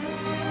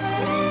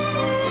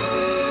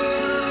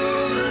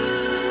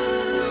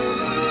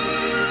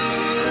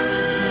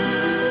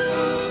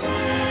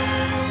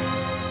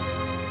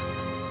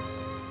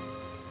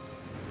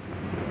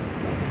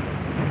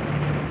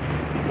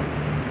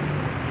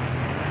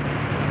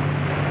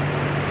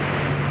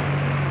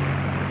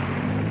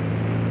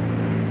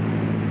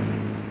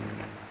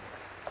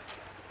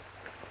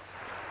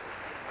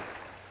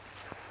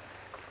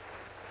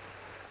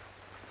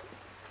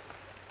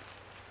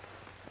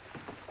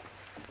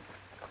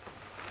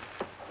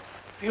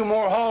 A few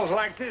more hauls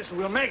like this, and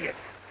we'll make it.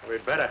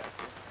 We'd better.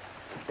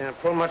 Can't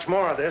pull much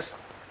more of this.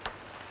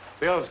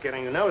 Bill's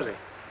getting nosy.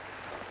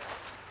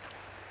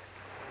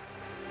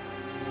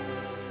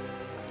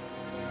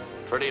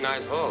 Pretty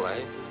nice haul, eh?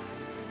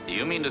 Do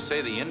you mean to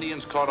say the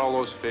Indians caught all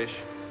those fish?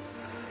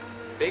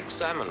 Big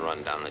salmon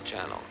run down the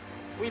channel.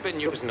 We've been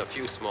using a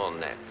few small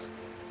nets.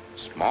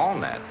 Small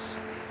nets?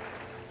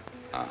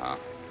 Uh-huh.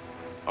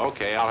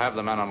 Okay, I'll have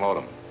the men unload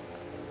them.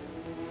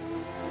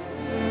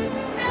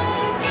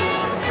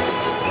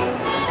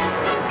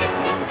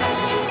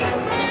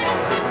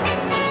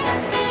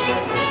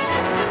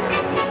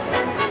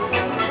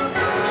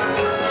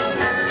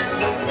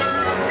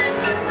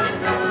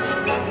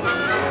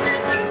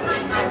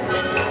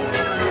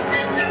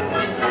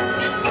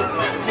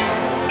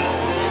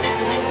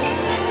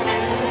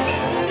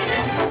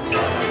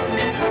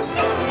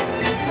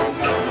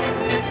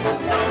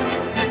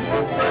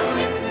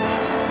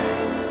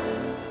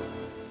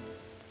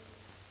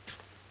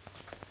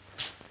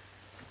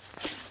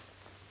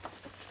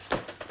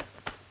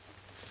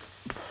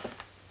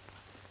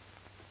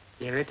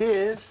 Here it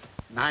is,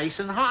 nice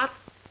and hot.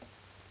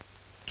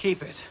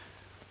 Keep it.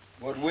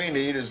 What we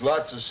need is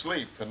lots of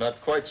sleep and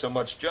not quite so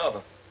much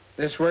java.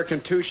 This working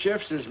 2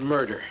 shifts is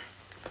murder.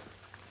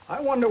 I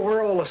wonder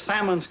where all the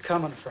salmon's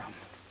coming from.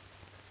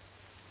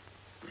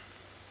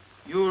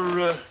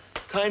 You're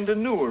kind of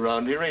new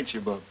around here, ain't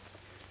you, Bub?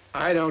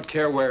 I don't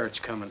care where it's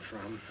coming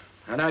from.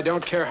 And I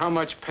don't care how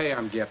much pay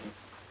I'm getting.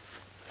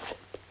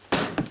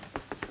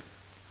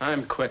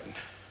 I'm quitting.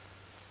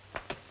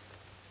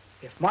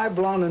 If my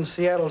blonde in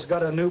Seattle's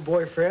got a new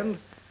boyfriend,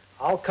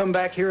 I'll come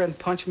back here and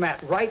punch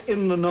Matt right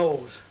in the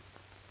nose.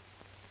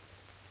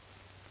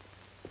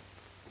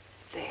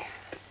 There.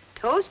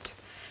 Toast,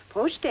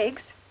 poached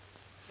eggs,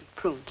 and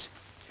prunes.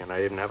 Can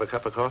I even have a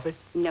cup of coffee?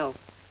 No. Now,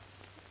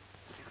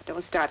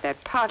 don't start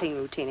that pouting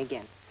routine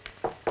again.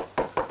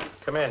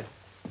 Come in.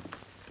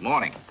 Good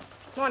morning.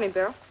 Morning,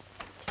 Bill.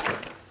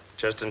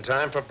 Just in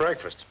time for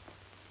breakfast.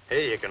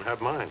 Hey, you can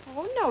have mine.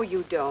 Oh, no,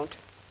 you don't.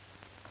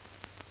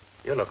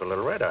 You look a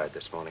little red-eyed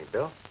this morning,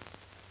 Bill.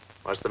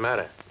 What's the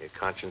matter? Your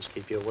conscience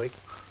keep you awake?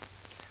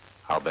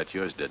 I'll bet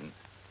yours didn't.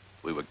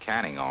 We were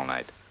canning all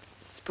night.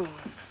 Spoon.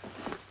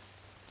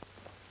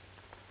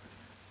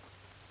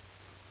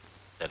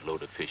 That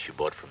load of fish you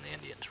bought from the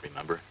Indians,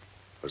 remember?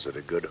 Was it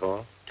a good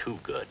haul? Too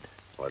good.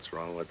 What's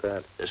wrong with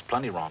that? There's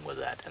plenty wrong with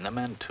that. And the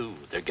men, too.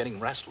 They're getting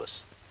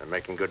restless. They're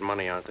making good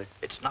money, aren't they?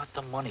 It's not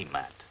the money,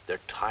 Matt. They're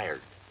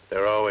tired.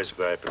 They're always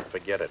griping.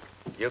 Forget it.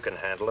 You can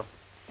handle them.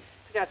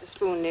 Forgot the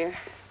spoon there.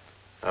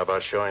 How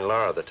about showing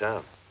Laura the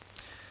town?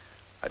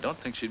 I don't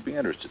think she'd be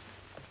interested.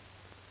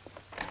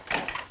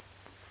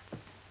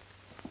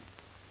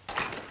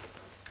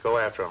 Go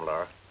after him,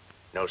 Laura.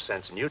 No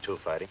sense in you two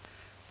fighting.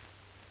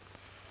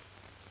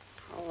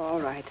 Oh, all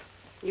right.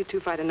 You two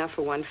fight enough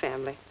for one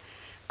family.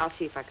 I'll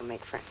see if I can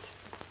make friends.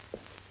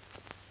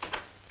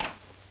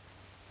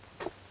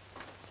 Oh,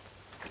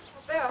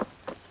 Bill.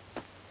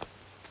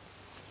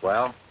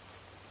 Well?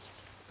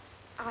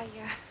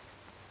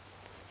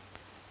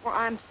 Well,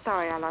 I'm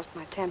sorry I lost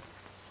my temper.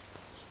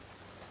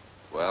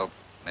 Well,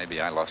 maybe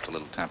I lost a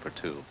little temper,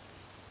 too.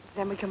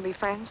 Then we can be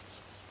friends?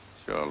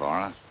 Sure,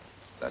 Laura.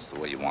 That's the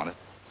way you want it.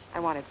 I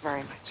want it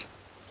very much.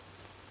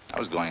 I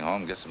was going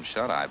home to get some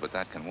shut-eye, but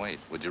that can wait.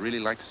 Would you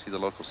really like to see the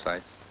local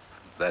sights?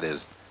 That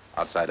is,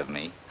 outside of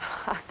me.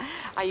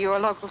 Are you a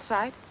local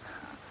sight?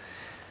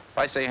 If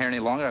I stay here any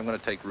longer, I'm going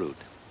to take root.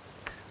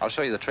 I'll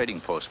show you the trading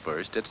post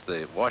first. It's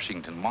the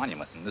Washington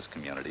Monument in this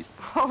community.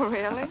 Oh,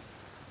 really?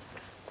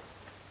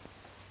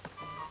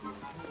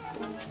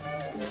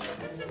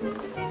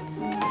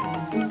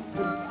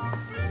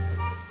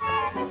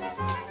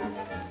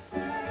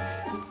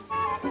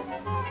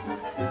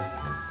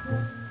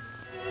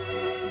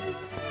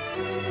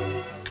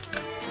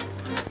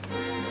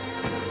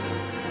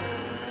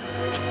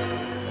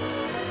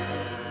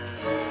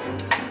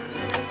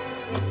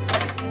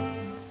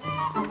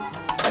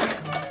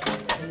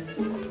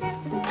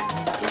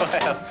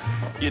 Well,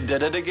 you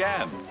did it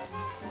again.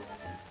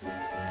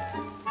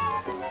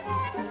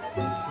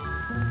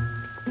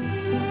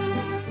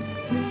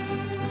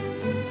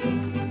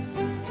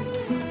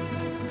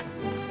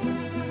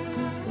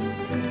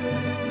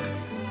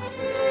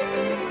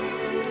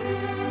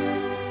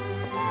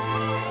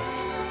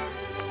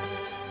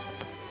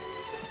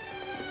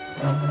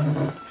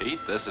 Pete,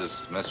 this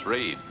is Miss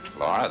Reed.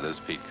 Laura, this is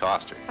Pete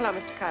Coster. Hello,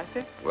 Mr.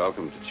 Coster.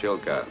 Welcome to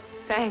Chilcat.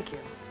 Thank you.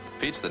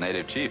 Pete's the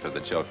native chief of the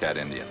Chilcat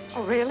Indians.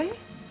 Oh, really?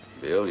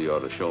 Bill, you ought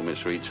to show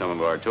Miss Reed some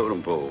of our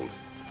totem poles.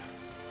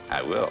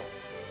 I will.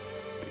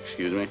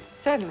 Excuse me?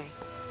 Certainly.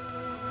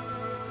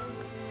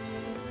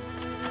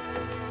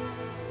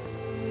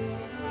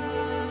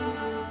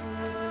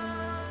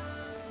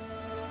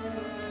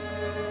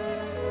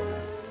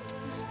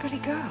 Who's a pretty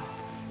girl?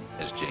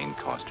 Is Jane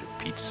Coster,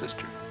 Pete's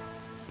sister.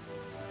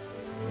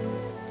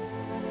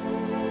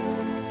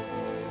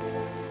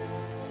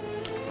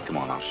 Come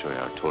on, I'll show you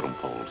our totem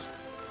poles.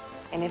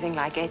 Anything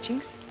like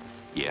etchings?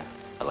 Yeah,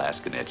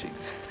 Alaskan etchings.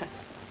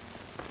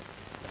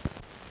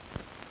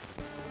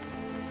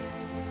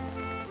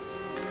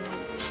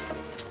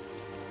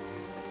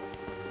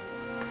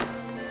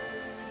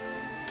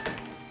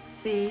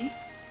 See?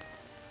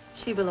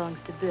 She belongs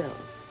to Bill,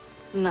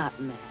 not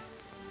Matt.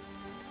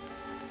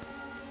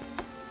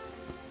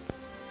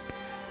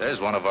 There's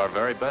one of our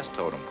very best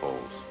totem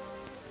poles.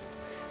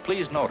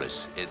 Please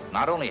notice, it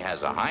not only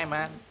has a high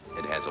man,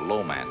 it has a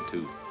low man,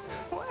 too.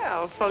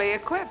 Well, fully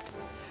equipped.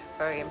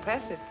 Very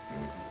impressive.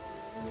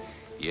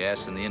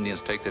 Yes, and the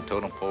Indians take their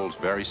totem poles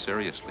very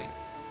seriously.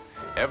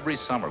 Every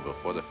summer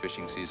before the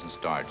fishing season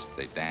starts,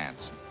 they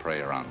dance and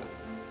pray around it,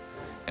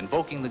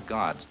 invoking the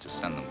gods to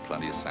send them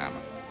plenty of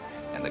salmon.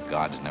 And the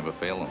gods never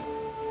fail them.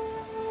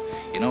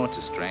 You know, it's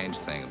a strange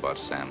thing about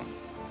salmon.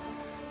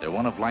 They're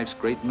one of life's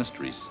great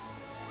mysteries.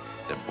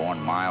 They're born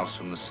miles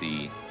from the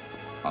sea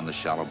on the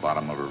shallow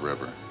bottom of a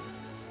river.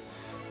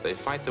 They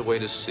fight their way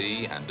to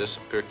sea and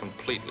disappear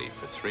completely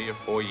for 3 or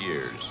 4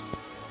 years.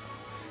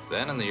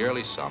 Then in the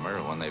early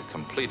summer, when they've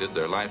completed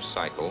their life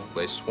cycle,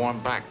 they swarm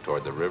back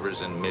toward the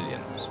rivers in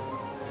millions.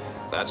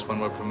 That's when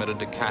we're permitted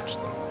to catch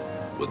them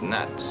with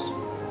nets,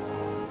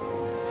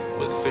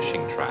 with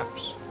fishing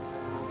traps,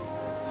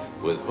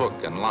 with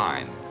hook and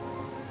line.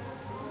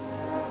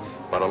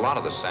 But a lot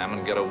of the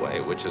salmon get away,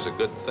 which is a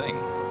good thing,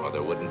 or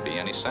there wouldn't be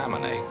any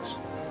salmon eggs.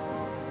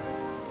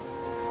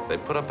 They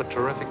put up a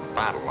terrific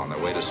battle on their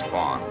way to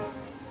spawn.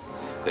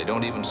 They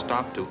don't even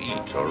stop to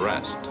eat or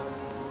rest.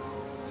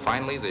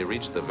 Finally, they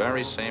reach the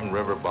very same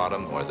river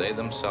bottom where they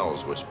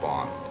themselves were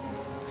spawned.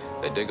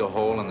 They dig a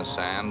hole in the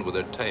sand with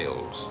their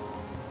tails.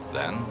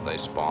 Then they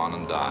spawn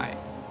and die.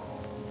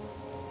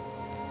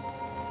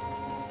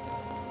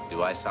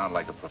 Do I sound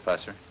like a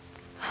professor?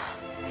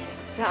 You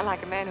sound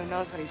like a man who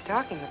knows what he's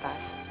talking about.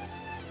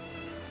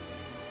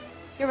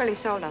 You're really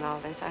sold on all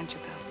this, aren't you,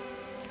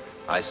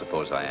 Bill? I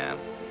suppose I am.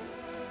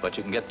 But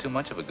you can get too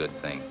much of a good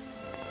thing.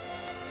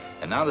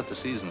 And now that the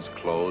season's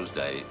closed,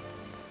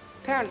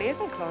 Apparently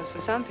isn't closed for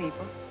some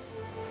people.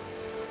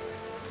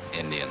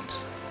 Indians.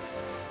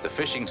 The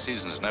fishing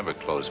season's never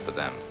closed for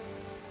them.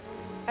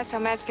 That's how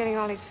Matt's getting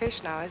all his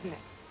fish now, isn't it?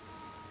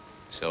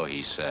 So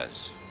he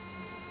says.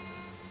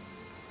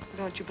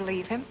 Don't you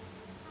believe him?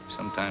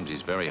 Sometimes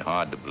he's very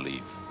hard to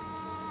believe.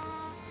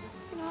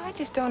 You know, I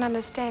just don't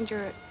understand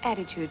your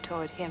attitude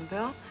toward him,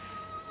 Bill.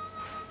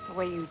 The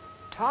way you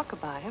talk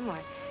about him,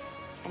 why,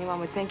 anyone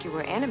would think you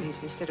were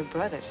enemies instead of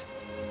brothers.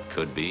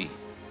 Could be,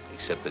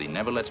 except that he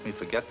never lets me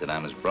forget that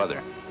I'm his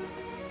brother.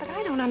 But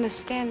I don't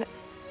understand.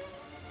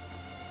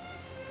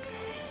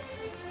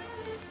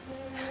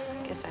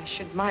 I guess I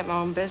should mind my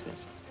own business.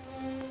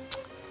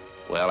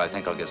 Well, I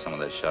think I'll get some of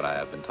that shut-eye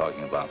I've been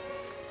talking about.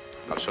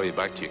 I'll show you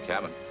back to your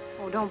cabin.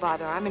 Oh, don't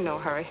bother. I'm in no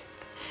hurry.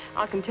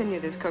 I'll continue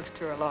this cook's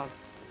tour alone.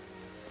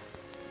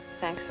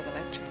 Thanks for the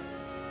lecture.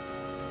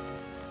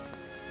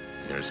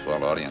 You're a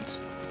swell audience.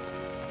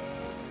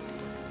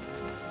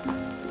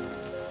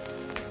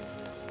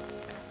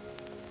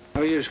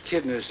 No use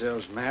kidding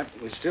ourselves, Matt.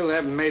 We still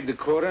haven't made the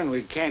quota, and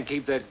we can't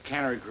keep that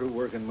cannery crew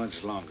working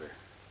much longer.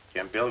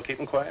 Can't Bill keep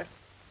him quiet?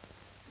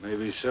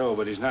 Maybe so,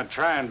 but he's not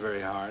trying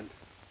very hard.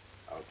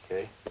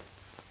 Okay.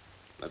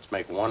 Let's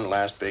make one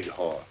last big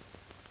haul.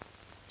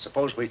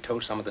 Suppose we tow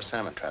some of the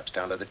salmon traps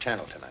down to the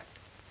channel tonight.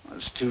 Well,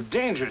 it's too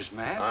dangerous,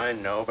 Matt. I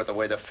know, but the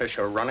way the fish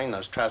are running,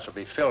 those traps will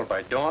be filled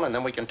by dawn, and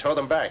then we can tow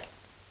them back.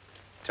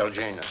 Tell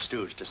Jane and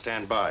Stooge to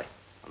stand by.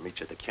 I'll meet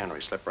you at the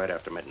cannery slip right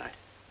after midnight.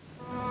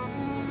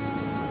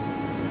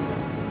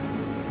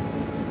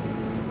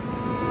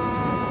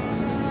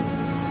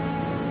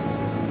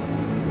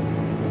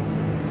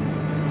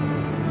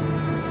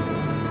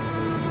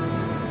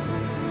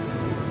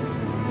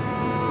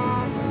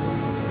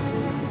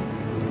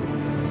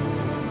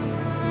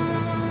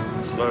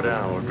 Slow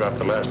down. We'll drop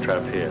the last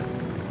trap here.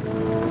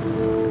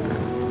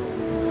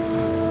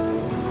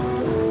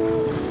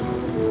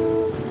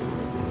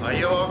 Are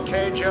you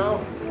okay,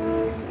 Joe?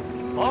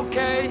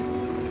 Okay.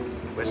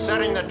 We're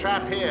setting the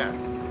trap here.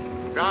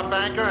 Drop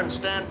anchor and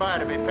stand by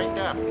to be picked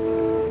up.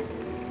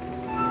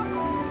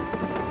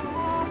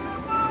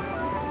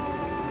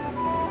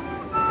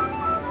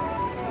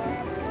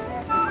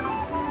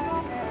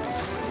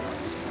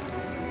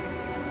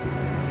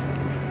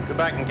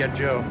 back and get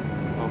Joe.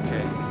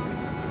 Okay.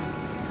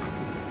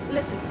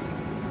 Listen,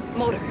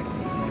 motor.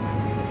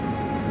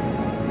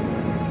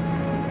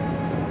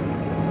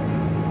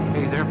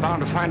 Hey, they're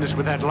bound to find us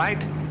with that light.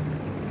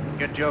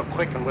 Get Joe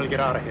quick and we'll get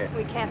out of here.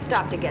 We can't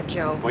stop to get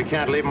Joe. We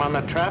can't leave him on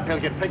the trap. He'll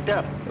get picked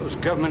up. Those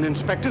government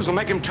inspectors will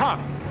make him talk.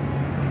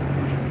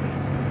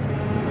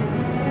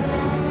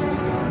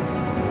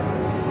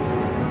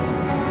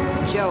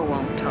 Joe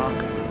won't talk.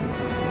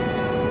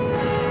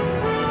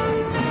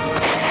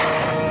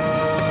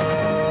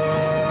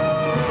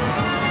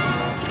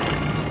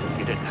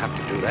 You didn't have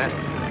to do that.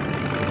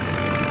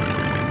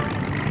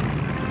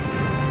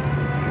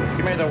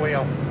 Give me the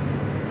wheel.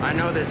 I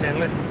know this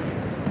inlet.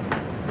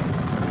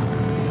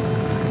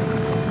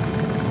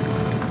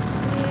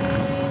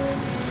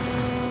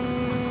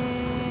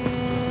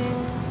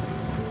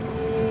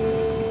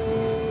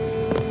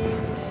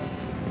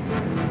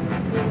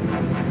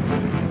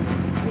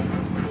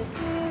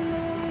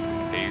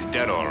 He's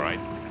dead, all right.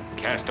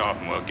 Cast off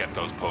and we'll get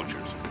those poachers.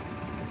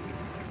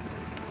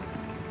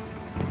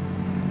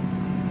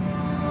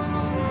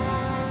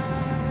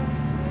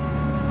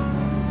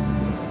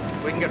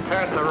 If we can get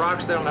past the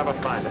rocks, they'll never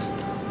find us.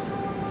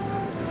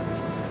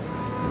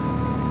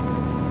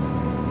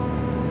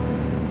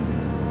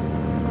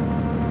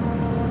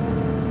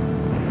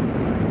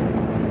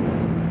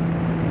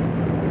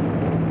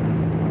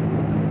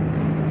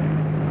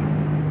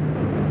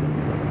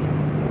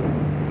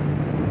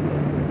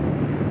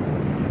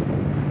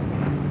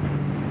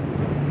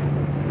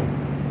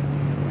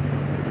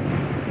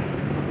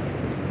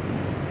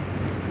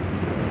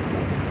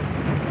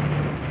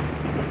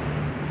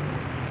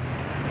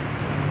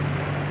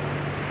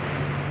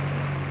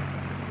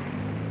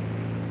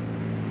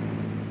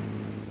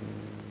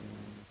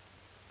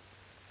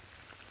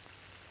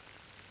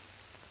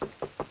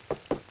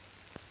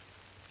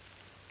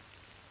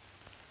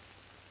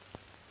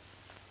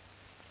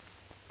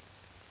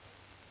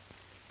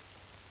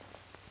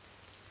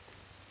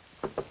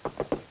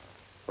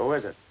 Who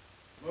is it?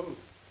 Move.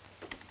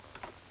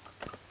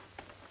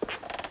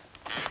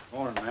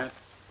 Morning, Matt.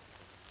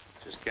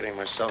 Just getting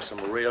myself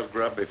some real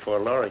grub before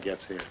Laura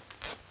gets here.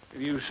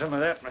 Could use some of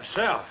that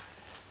myself.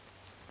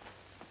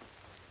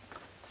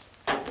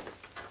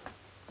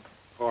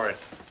 Pour it.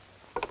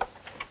 I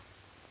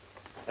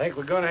think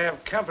we're going to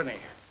have company.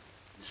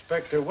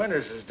 Inspector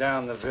Winters is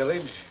down the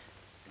village.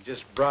 He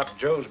just brought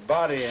Joe's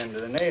body into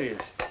the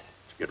natives. Did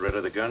you get rid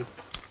of the gun?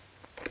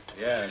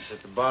 Yeah, it's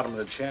at the bottom of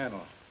the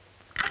channel.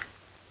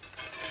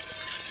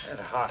 That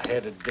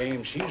hot-headed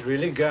dame, she's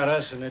really got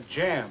us in a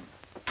jam.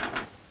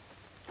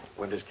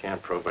 Winters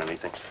can't prove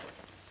anything.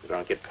 So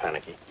don't get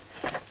panicky.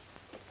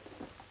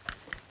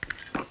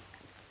 I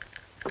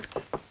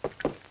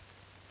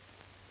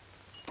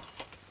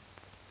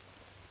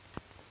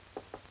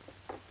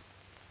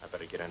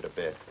better get into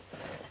bed.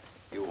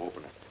 You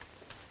open it.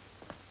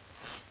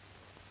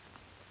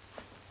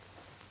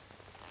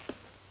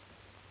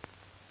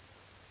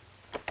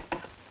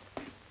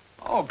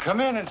 Oh, come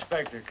in,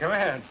 Inspector, come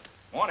in.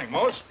 Morning,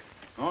 Mose.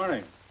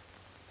 Morning.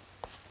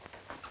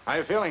 How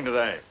you feeling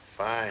today?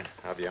 Fine.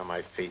 I'll be on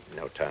my feet in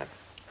no time.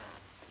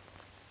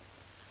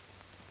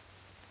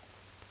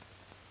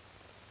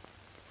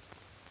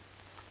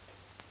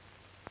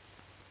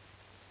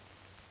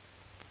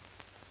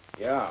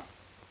 Yeah.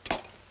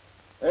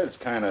 It's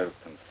kind of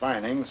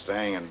confining,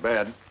 staying in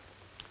bed.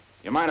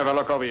 You mind if I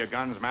look over your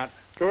guns, Matt?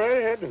 Go right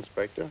ahead,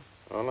 Inspector.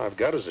 All I've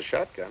got is a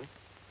shotgun.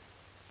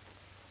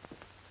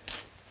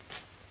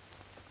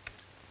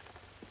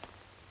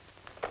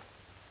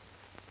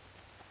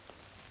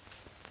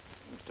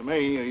 Seems to me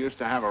you used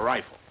to have a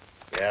rifle.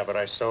 Yeah, but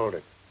I sold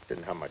it.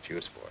 Didn't have much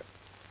use for it.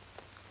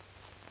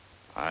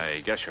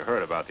 I guess you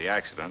heard about the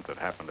accident that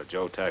happened to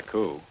Joe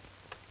Taku.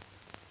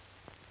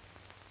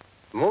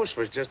 Moose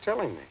was just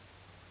telling me.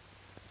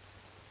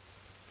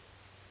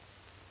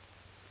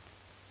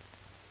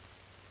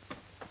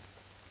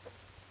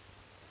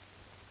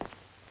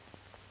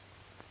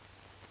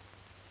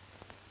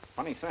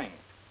 Funny thing,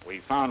 we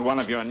found one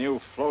of your new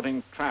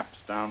floating traps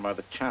down by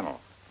the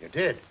channel. You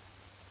did?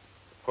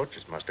 The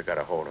poachers must have got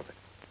a hold of it.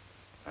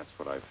 That's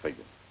what I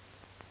figured.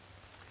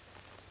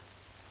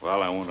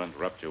 Well, I won't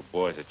interrupt you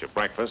boys at your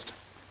breakfast.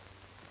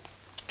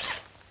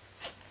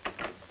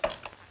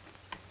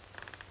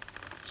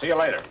 See you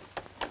later.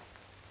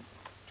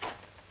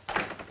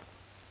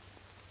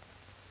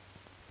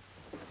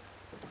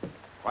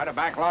 Quite a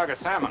backlog of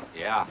salmon.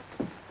 Yeah.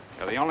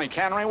 You're the only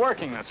cannery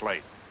working this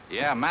late.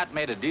 Yeah, Matt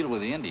made a deal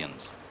with the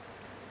Indians.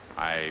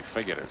 I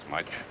figured as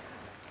much.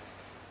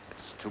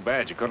 It's too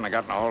bad you couldn't have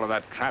gotten a hold of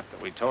that trap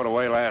that we towed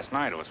away last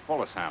night. It was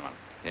full of salmon.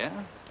 Yeah?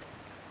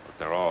 But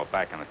they're all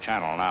back in the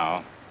channel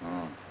now.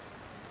 Oh.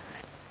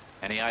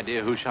 Any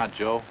idea who shot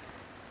Joe?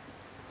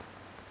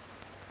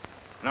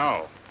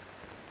 No.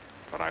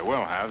 But I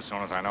will have as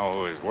soon as I know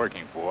who he's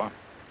working for.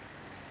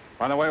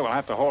 By the way, we'll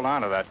have to hold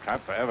on to that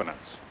trap for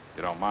evidence. If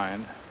you don't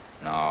mind.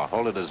 No,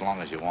 hold it as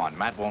long as you want.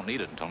 Matt won't need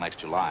it until next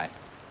July.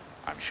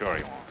 I'm sure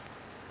he won't.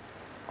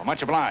 Well,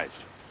 much obliged.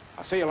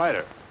 I'll see you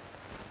later.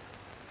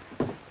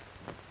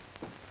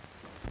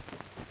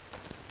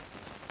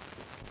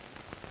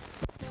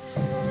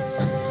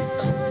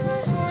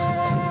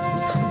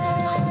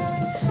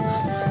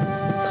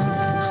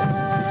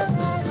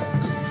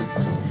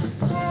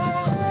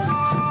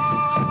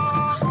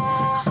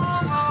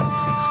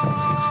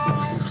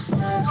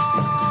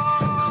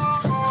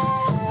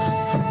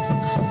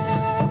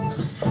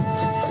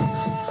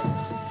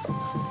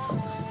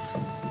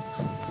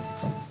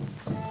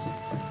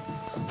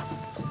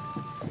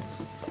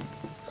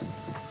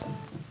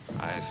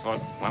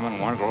 thought women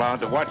weren't allowed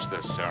to watch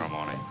this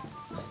ceremony.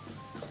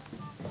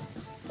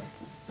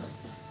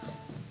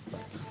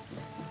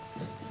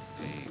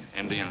 The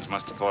Indians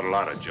must have thought a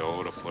lot of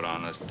Joe to put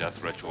on this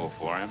death ritual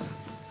for him.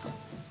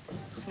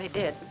 They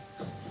did.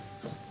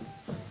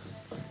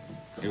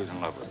 He was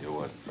in love with you,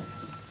 wasn't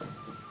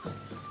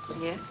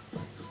he? Yes.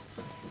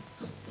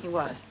 He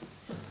was.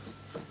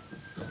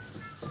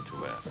 Too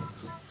bad.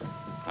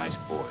 Nice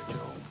boy,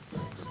 Joe.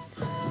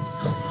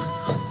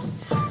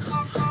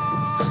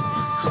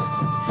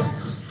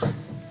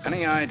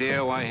 Any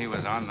idea why he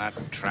was on that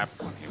trap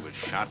when he was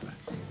shot?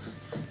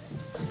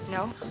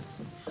 No?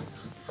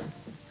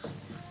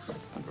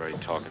 Not very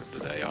talkative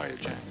today, are you,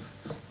 James?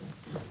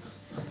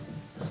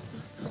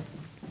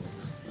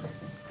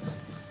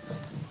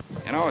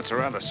 You know, it's a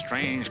rather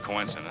strange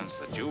coincidence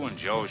that you and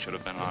Joe should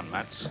have been on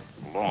Matt's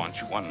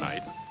launch one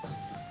night,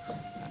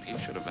 and he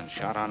should have been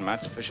shot on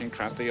Matt's fishing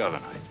trap the other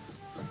night.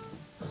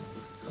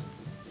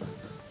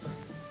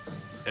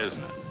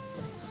 Isn't it?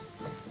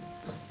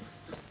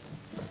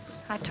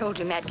 I told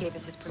you Matt gave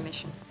us his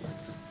permission.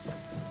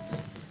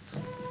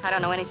 I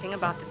don't know anything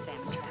about the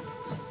salmon trap.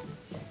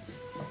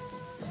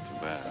 Too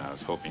bad. I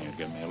was hoping you'd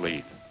give me a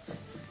lead.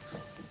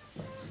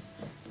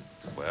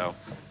 Well,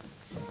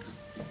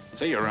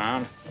 see you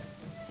around.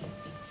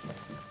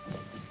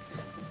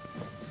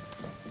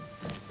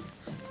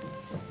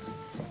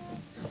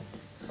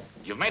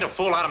 You've made a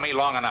fool out of me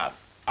long enough.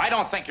 I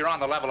don't think you're on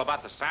the level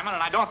about the salmon,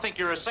 and I don't think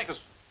you're as sick as...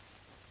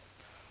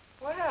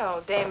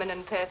 Well, Damon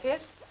and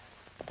Pythias,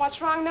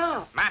 what's wrong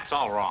now? Matt's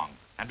all wrong.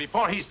 And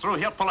before he's through,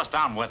 he'll pull us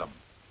down with him.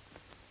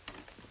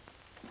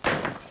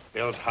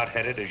 Bill's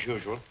hot-headed as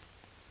usual.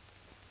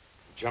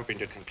 Jumping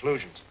to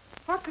conclusions.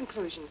 What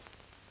conclusions?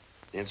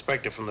 The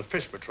inspector from the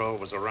Fish Patrol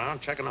was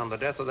around checking on the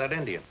death of that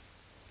Indian.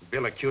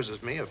 Bill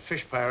accuses me of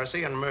fish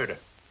piracy and murder.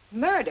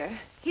 Murder?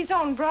 His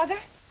own brother?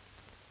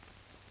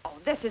 Oh,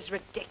 this is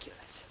ridiculous.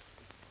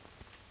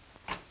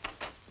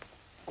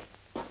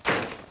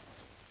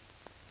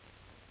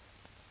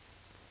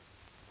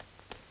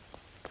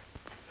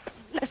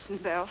 Listen,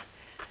 Bill.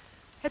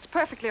 It's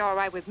perfectly all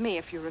right with me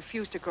if you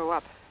refuse to grow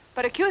up.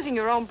 But accusing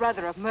your own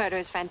brother of murder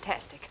is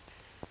fantastic.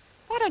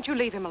 Why don't you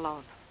leave him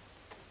alone?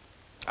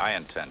 I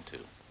intend to.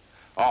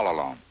 All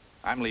alone.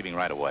 I'm leaving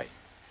right away.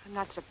 I'm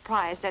not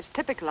surprised. That's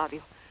typical of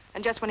you.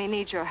 And just when he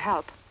needs your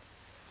help.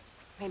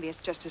 Maybe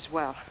it's just as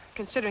well,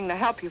 considering the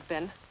help you've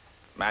been.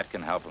 Matt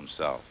can help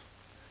himself.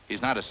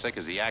 He's not as sick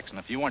as he acts, and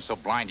if you weren't so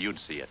blind, you'd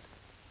see it.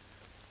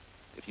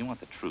 If you want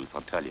the truth,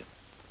 I'll tell you.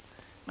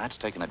 Matt's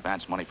taken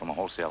advance money from a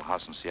wholesale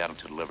house in Seattle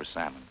to deliver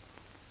salmon.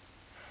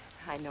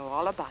 I know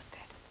all about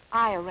that.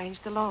 I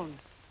arranged the loan.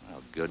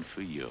 Well, good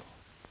for you.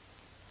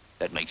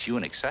 That makes you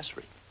an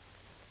accessory.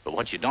 But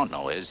what you don't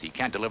know is he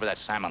can't deliver that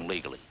salmon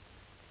legally.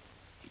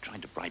 He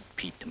tried to bribe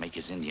Pete to make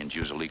his Indians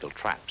use illegal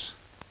traps.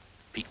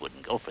 Pete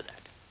wouldn't go for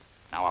that.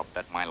 Now I'll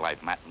bet my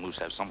life Matt and Moose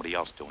have somebody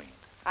else doing it.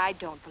 I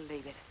don't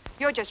believe it.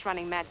 You're just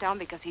running Matt down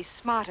because he's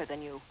smarter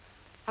than you.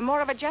 And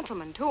more of a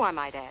gentleman, too, I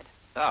might add.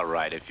 All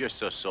right, if you're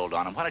so sold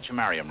on him, why don't you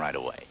marry him right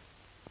away?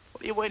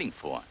 What are you waiting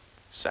for?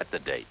 Set the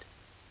date.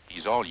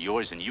 He's all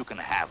yours and you can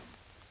have him.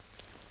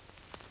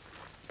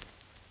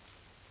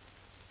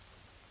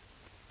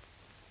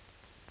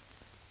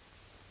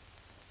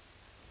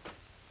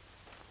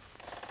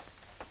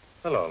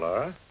 Hello,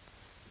 Laura.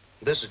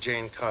 This is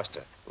Jane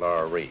Costa,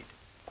 Laura Reed.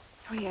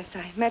 Oh, yes,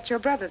 I met your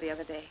brother the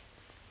other day.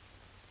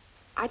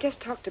 I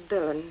just talked to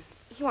Bill, and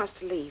he wants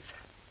to leave.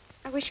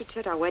 I wish you'd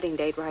set our wedding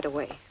date right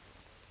away.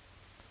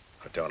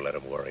 Oh, don't let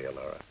him worry you,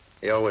 Laura.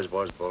 He always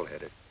was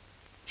bullheaded.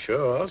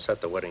 Sure, I'll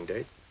set the wedding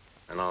date,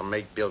 and I'll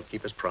make Bill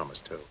keep his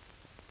promise, too.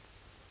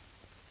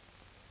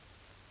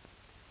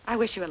 I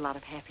wish you a lot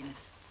of happiness.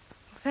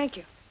 Well, thank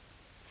you.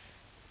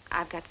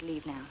 I've got to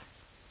leave now.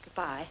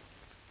 Goodbye.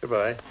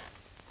 Goodbye.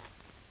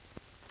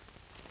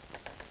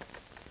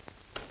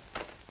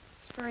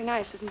 She's very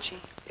nice, isn't she?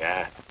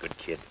 Yeah, good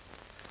kid.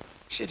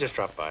 She just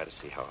dropped by to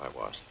see how I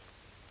was.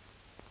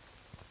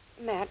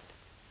 Matt,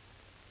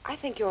 I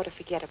think you ought to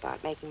forget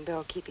about making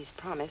Bill keep his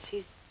promise.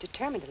 He's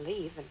determined to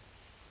leave, and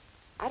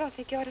I don't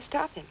think you ought to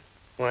stop him.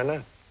 Why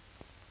not?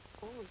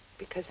 Oh,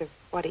 because of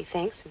what he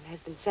thinks and has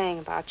been saying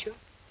about you.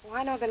 Oh,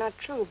 I know they're not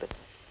true, but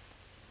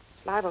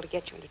it's liable to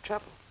get you into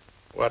trouble.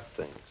 What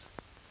things?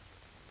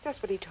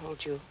 Just what he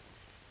told you.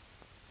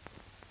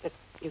 That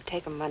you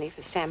take him money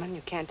for salmon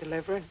you can't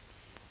deliver, and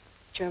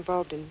that you're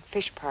involved in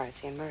fish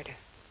piracy and murder.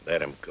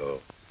 Let him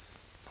go.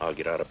 I'll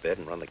get out of bed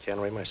and run the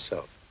cannery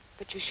myself.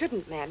 But you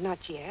shouldn't, Matt,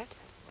 not yet.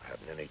 I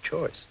haven't any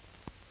choice.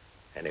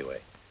 Anyway,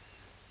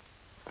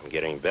 I'm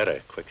getting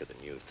better quicker than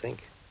you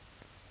think.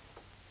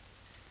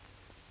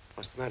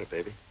 What's the matter,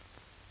 baby?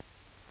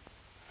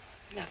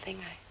 Nothing.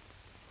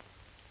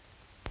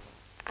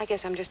 I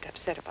guess I'm just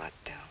upset about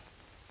Bill.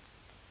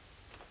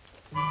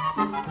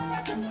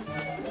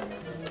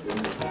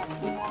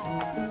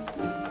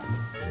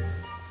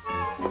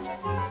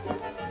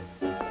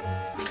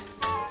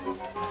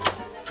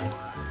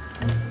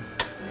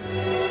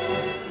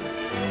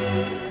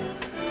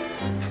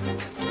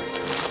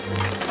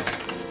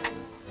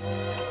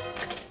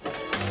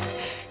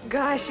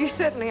 gosh, you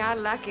certainly are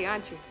lucky,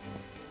 aren't you?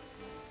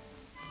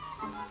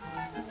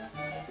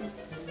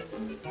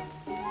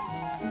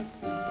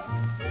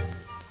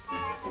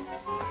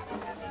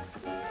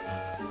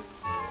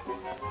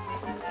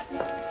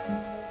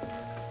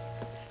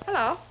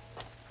 Hello.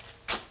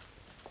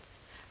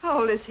 How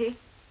old is he?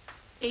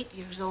 8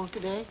 years old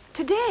today.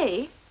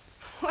 Today?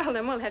 Well,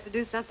 then we'll have to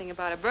do something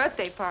about a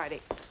birthday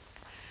party.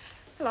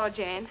 Hello,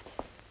 Jane.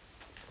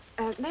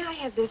 May I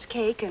have this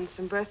cake and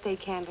some birthday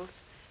candles?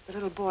 The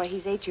little boy,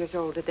 he's 8 years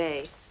old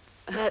today.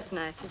 That's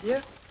nice of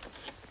you.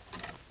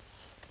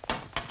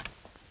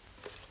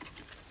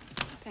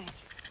 Thank you.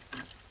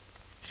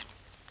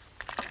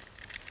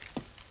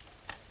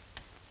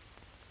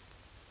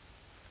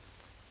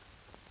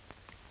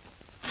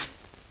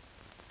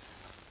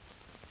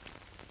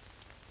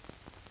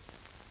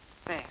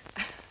 There.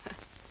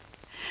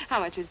 How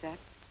much is that?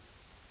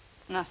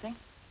 Nothing.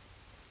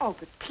 Oh,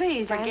 but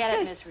please, I Forget it,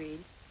 insist. Miss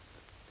Reed.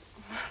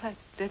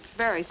 That's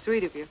very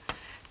sweet of you.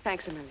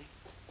 Thanks a million.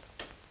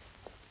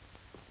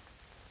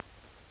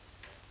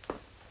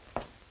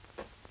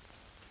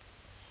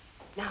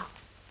 Now,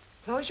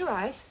 close your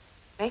eyes,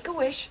 make a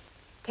wish,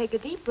 take a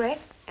deep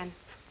breath, and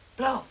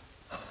blow.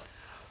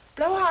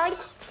 Blow hard.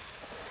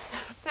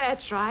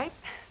 That's right.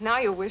 Now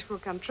your wish will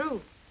come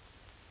true.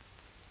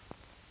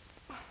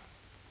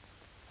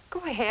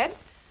 Go ahead.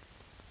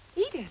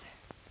 Eat it.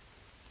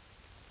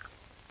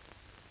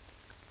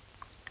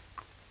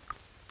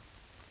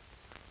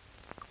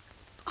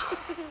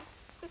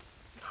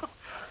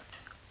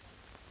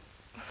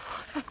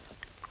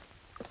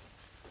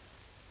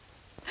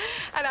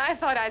 And I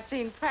thought I'd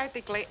seen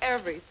practically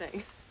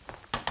everything.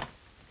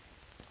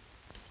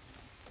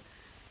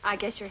 I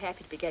guess you're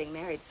happy to be getting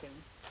married soon.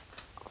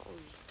 Oh,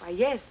 why,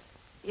 yes.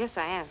 Yes,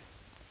 I am.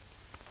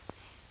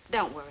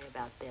 Don't worry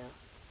about Bill.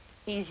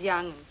 He's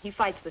young and he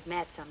fights with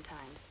Matt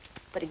sometimes,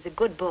 but he's a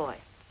good boy.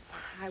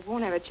 I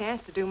won't have a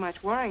chance to do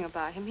much worrying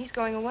about him. He's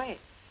going away.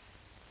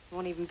 He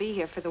won't even be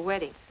here for the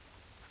wedding.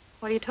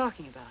 What are you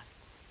talking about?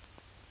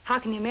 How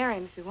can you marry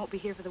him if he won't be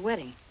here for the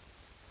wedding?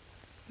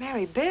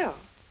 Marry Bill?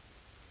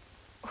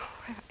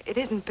 Well, it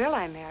isn't Bill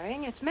I'm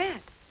marrying, it's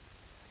Matt.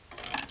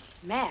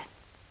 Matt?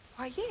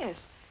 Why,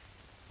 yes.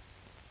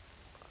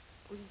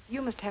 Well,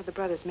 you must have the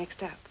brothers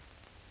mixed up.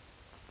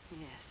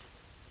 Yes.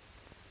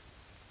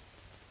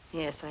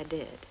 Yes, I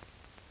did.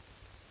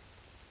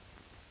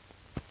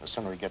 The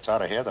sooner he gets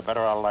out of here, the better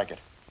I'll like it.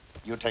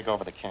 You take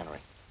over the cannery.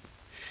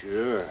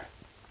 Sure.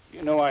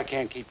 You know I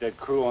can't keep that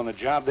crew on the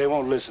job. They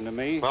won't listen to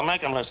me. Well,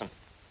 make them listen.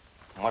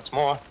 And what's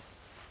more,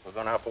 we're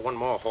going out for one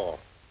more haul.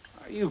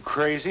 Are you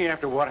crazy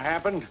after what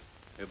happened?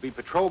 There'll be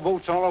patrol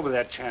boats all over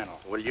that channel.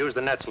 We'll use the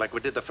nets like we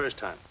did the first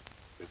time.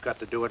 We've got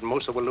to do it,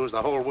 Moose, or we'll lose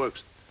the whole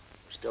works.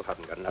 We still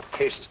haven't got enough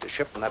cases to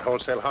ship, and that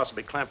wholesale house will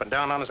be clamping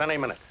down on us any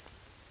minute.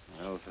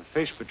 Well, if the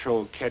fish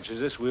patrol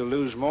catches us, we'll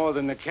lose more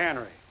than the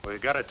cannery.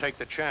 We've got to take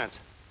the chance.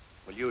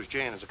 We'll use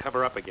Jane as a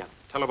cover-up again.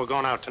 Tell her we're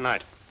going out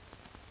tonight.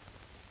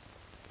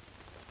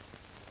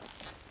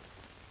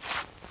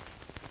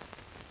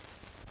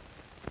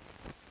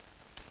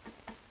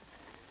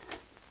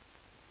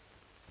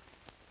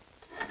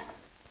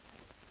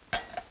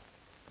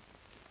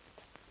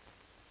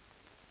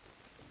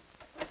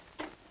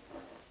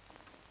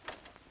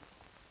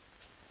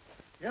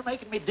 You're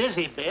making me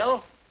dizzy,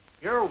 Bill.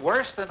 You're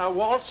worse than a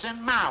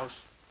waltzing mouse.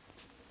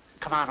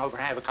 Come on over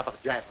and have a cup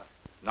of Java.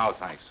 No,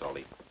 thanks,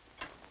 Salty.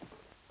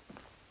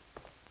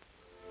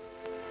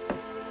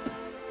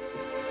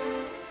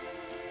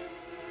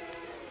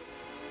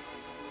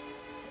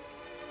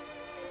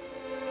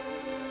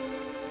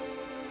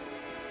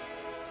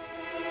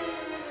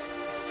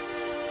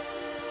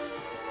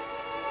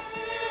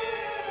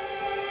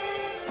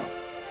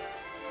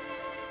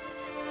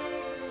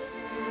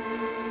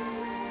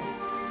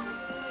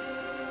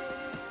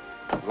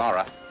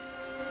 Laura,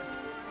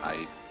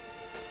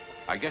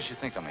 I guess you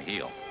think I'm a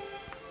heel.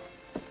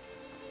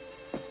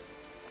 Do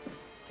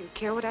you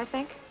care what I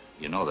think?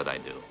 You know that I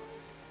do.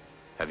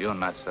 Have you and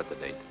Matt set the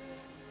date?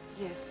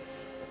 Yes.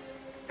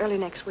 Early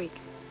next week.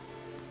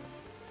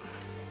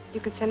 You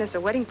could send us a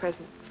wedding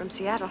present from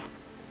Seattle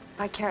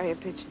by carrier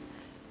pigeon.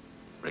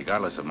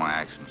 Regardless of my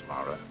actions,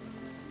 Laura,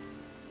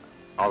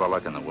 all the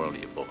luck in the world to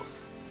you both.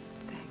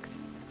 Thanks.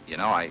 You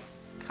know, I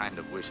kind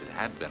of wish it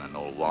had been an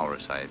old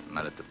walrus I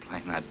met at the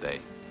plane that day.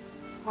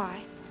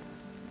 Why?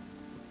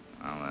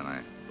 Well, then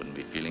I wouldn't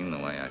be feeling the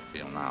way I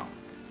feel now.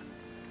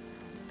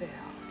 Bill.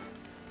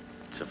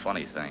 It's a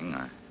funny thing.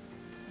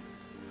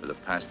 For the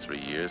past 3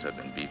 years, I've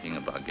been beefing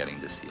about getting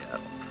to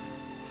Seattle.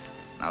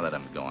 Now that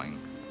I'm going,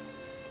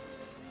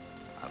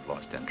 I've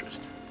lost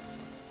interest.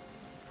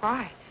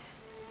 Why?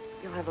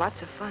 You'll have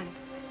lots of fun.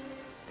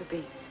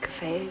 There'll be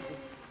cafes and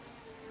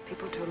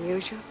people to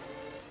amuse you.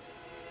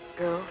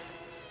 Girls.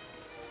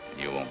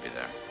 You won't be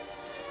there.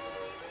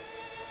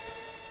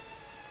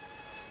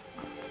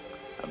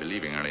 I'll be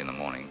leaving early in the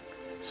morning,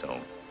 so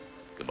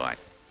goodbye.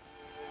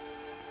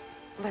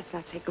 Let's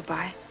not say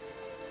goodbye.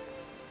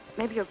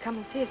 Maybe you'll come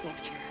and see us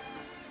next year.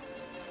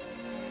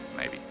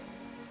 Maybe.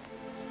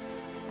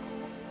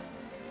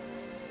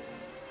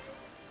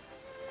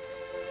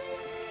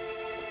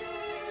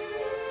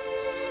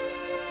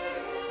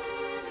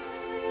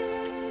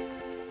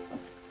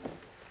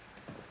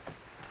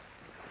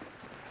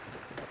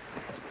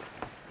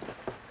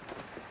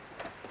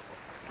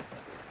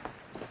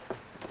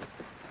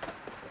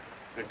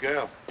 Good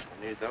girl.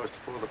 We need those to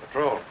fool the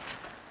patrol.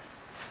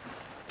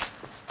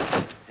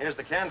 Here's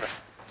the canvas.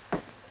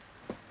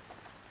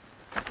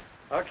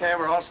 Okay,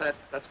 we're all set.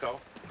 Let's go.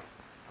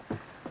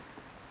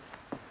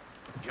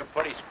 You're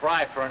pretty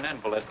spry for an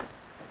invalid.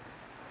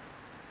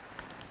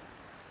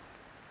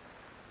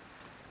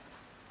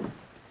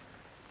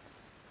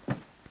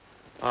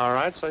 All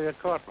right, so you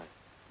caught me.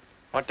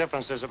 What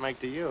difference does it make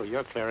to you?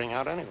 You're clearing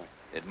out anyway.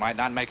 It might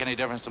not make any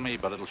difference to me,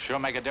 but it'll sure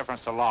make a difference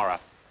to Laura.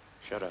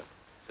 Shut up.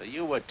 So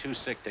you were too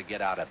sick to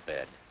get out of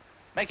bed.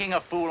 Making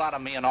a fool out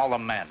of me and all the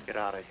men. Get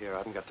out of here. I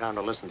haven't got time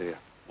to listen to you.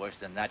 Worse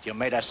than that, you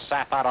made a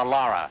sap out of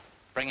Laura,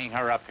 bringing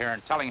her up here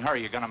and telling her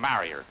you're gonna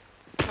marry her.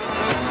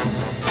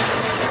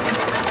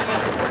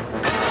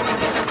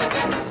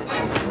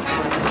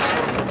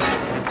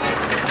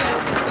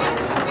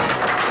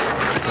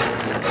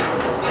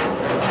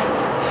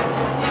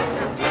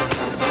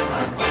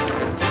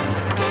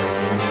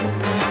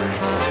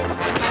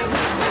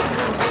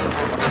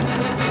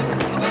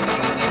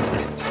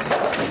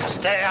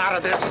 Stay out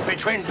of this. It's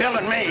between Bill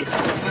and me.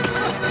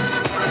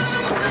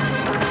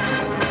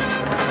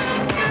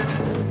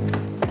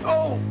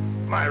 Oh,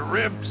 my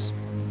ribs.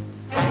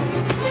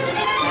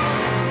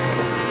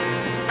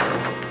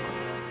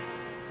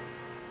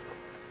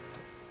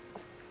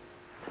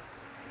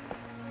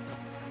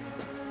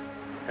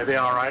 Heavy,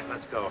 all right,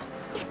 let's go.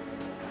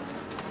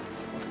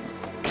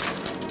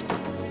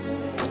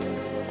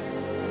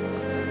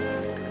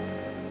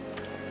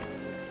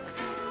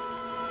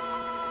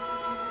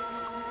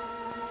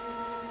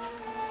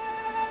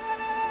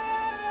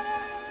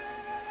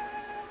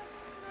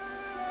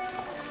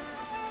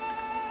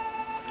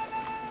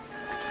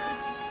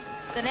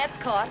 The net's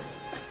caught.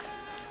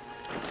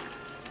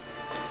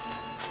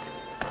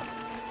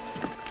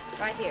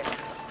 Right here.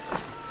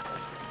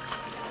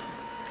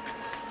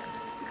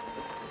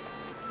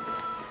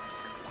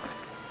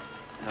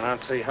 I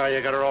don't see how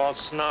you got her all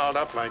snarled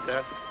up like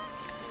that.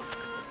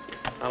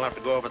 I'll have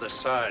to go over the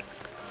side.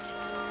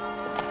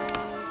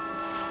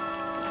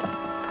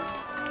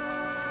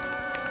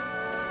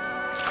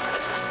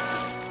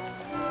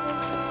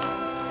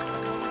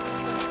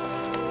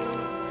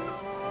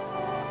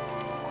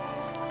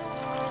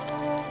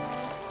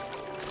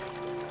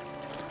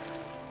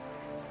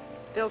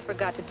 Bill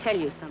forgot to tell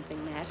you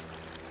something, Matt.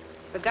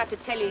 Forgot to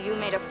tell you you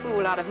made a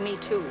fool out of me,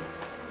 too.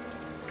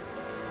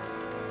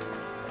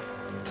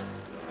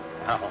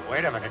 Oh,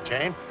 wait a minute,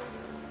 Jane.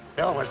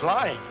 Bill was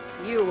lying.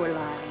 You were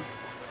lying.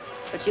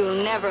 But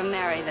you'll never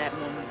marry that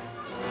woman.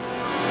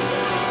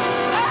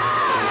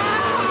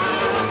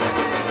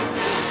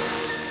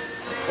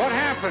 What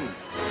happened?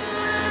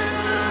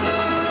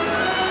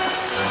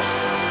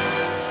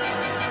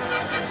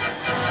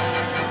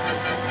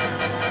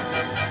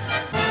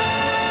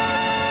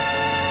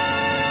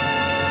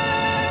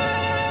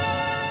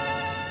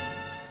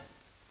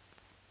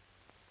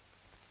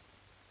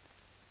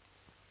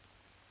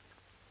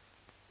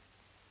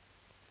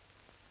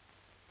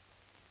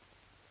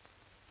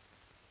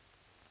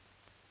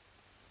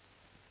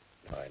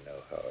 I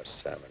know how a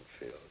salmon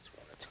feels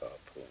when it's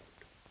harpooned.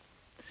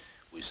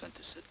 We sent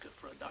to Sitka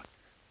for a doctor.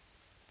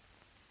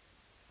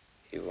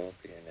 He won't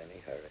be in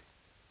any hurry.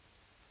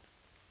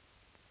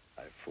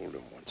 I fooled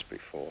him once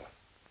before.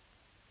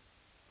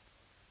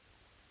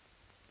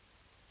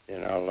 You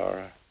know,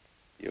 Laura,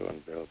 you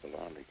and Bill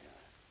belong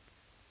together.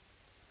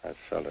 I've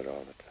felt it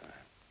all the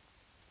time.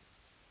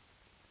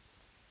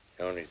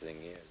 The only thing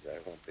is, I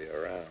won't be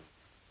around.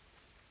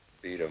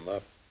 Beat him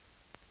up.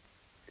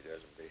 He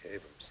doesn't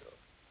behave himself.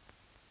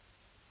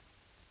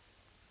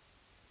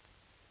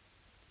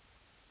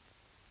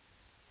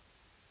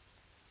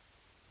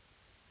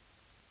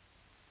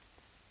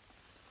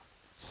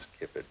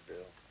 Skip it, Bill.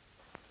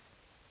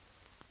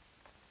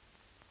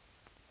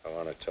 I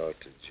want to talk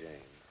to Jane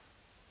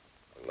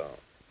alone.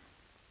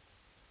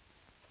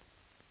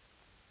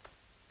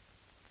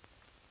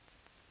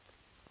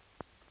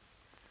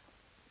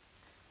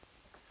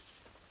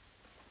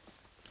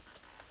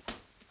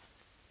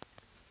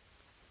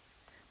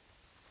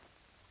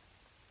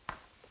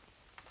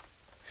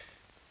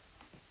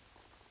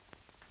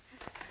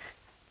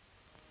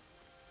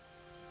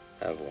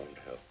 I won't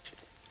help you.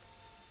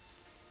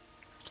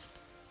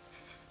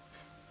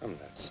 I'm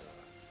not sorry.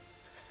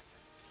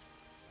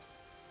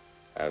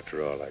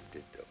 After all, I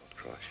did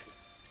double-cross you.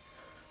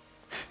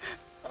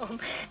 Oh,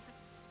 man.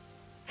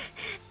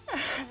 I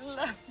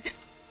love you.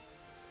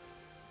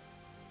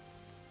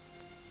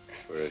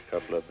 We're a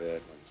couple of bad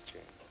ones,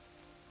 Jane.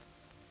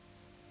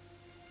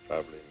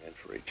 Probably meant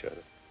for each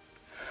other.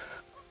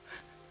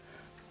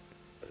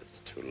 But it's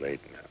too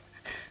late now.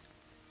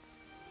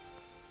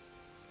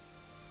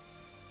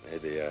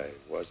 Maybe I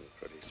wasn't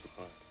pretty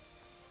smart.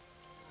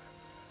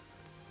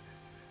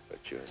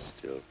 But you're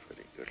still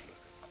pretty good looking.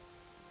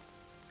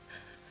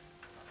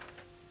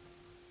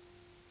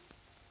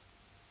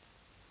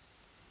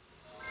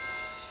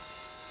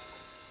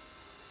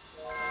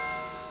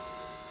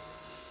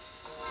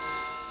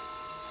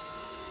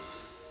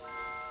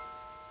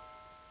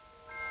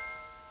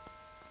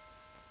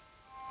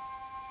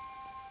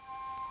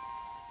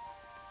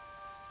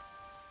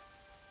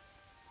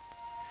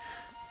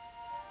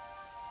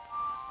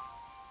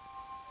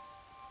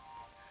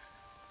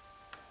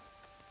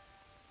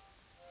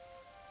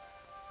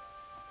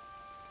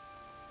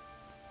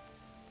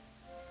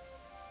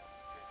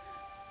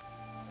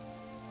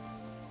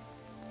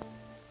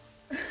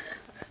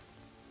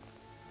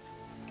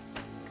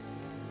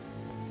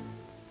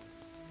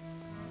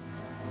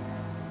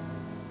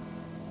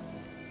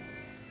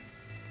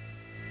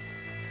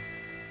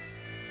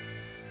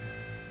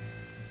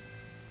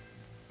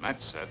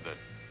 Matt said that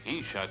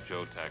he shot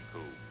Joe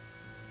Taku.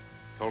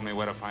 Told me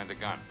where to find the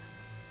gun.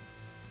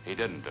 He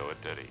didn't do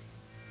it, did he?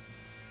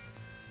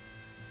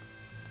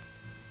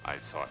 I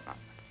thought not.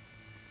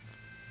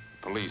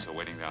 Police are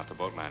waiting down at the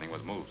boat landing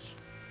with Moose.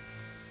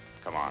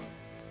 Come on.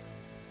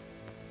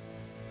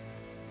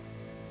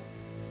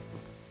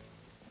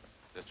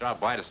 Just drop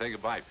by to say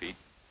goodbye, Pete.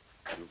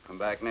 You'll come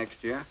back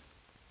next year?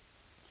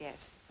 Yes,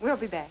 we'll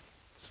be back.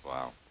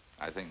 Swell.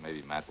 I think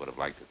maybe Matt would have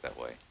liked it that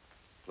way.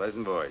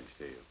 Pleasant voyage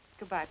to you.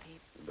 Goodbye, Pete.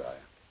 Goodbye.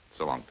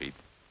 So long, Pete.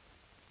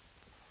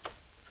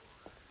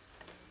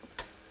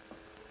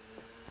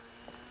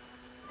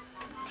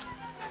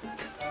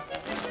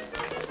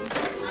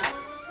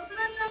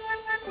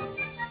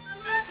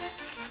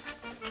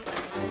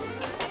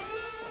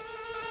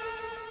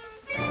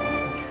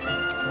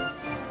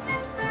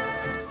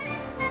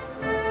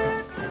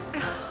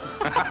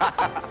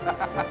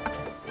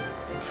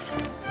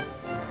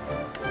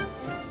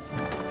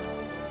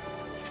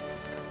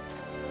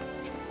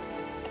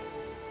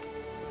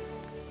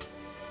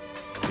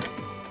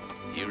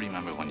 You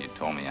remember when you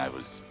told me I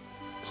was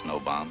a snow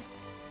bomb?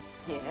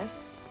 Yes.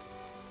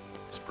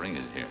 Spring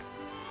is here.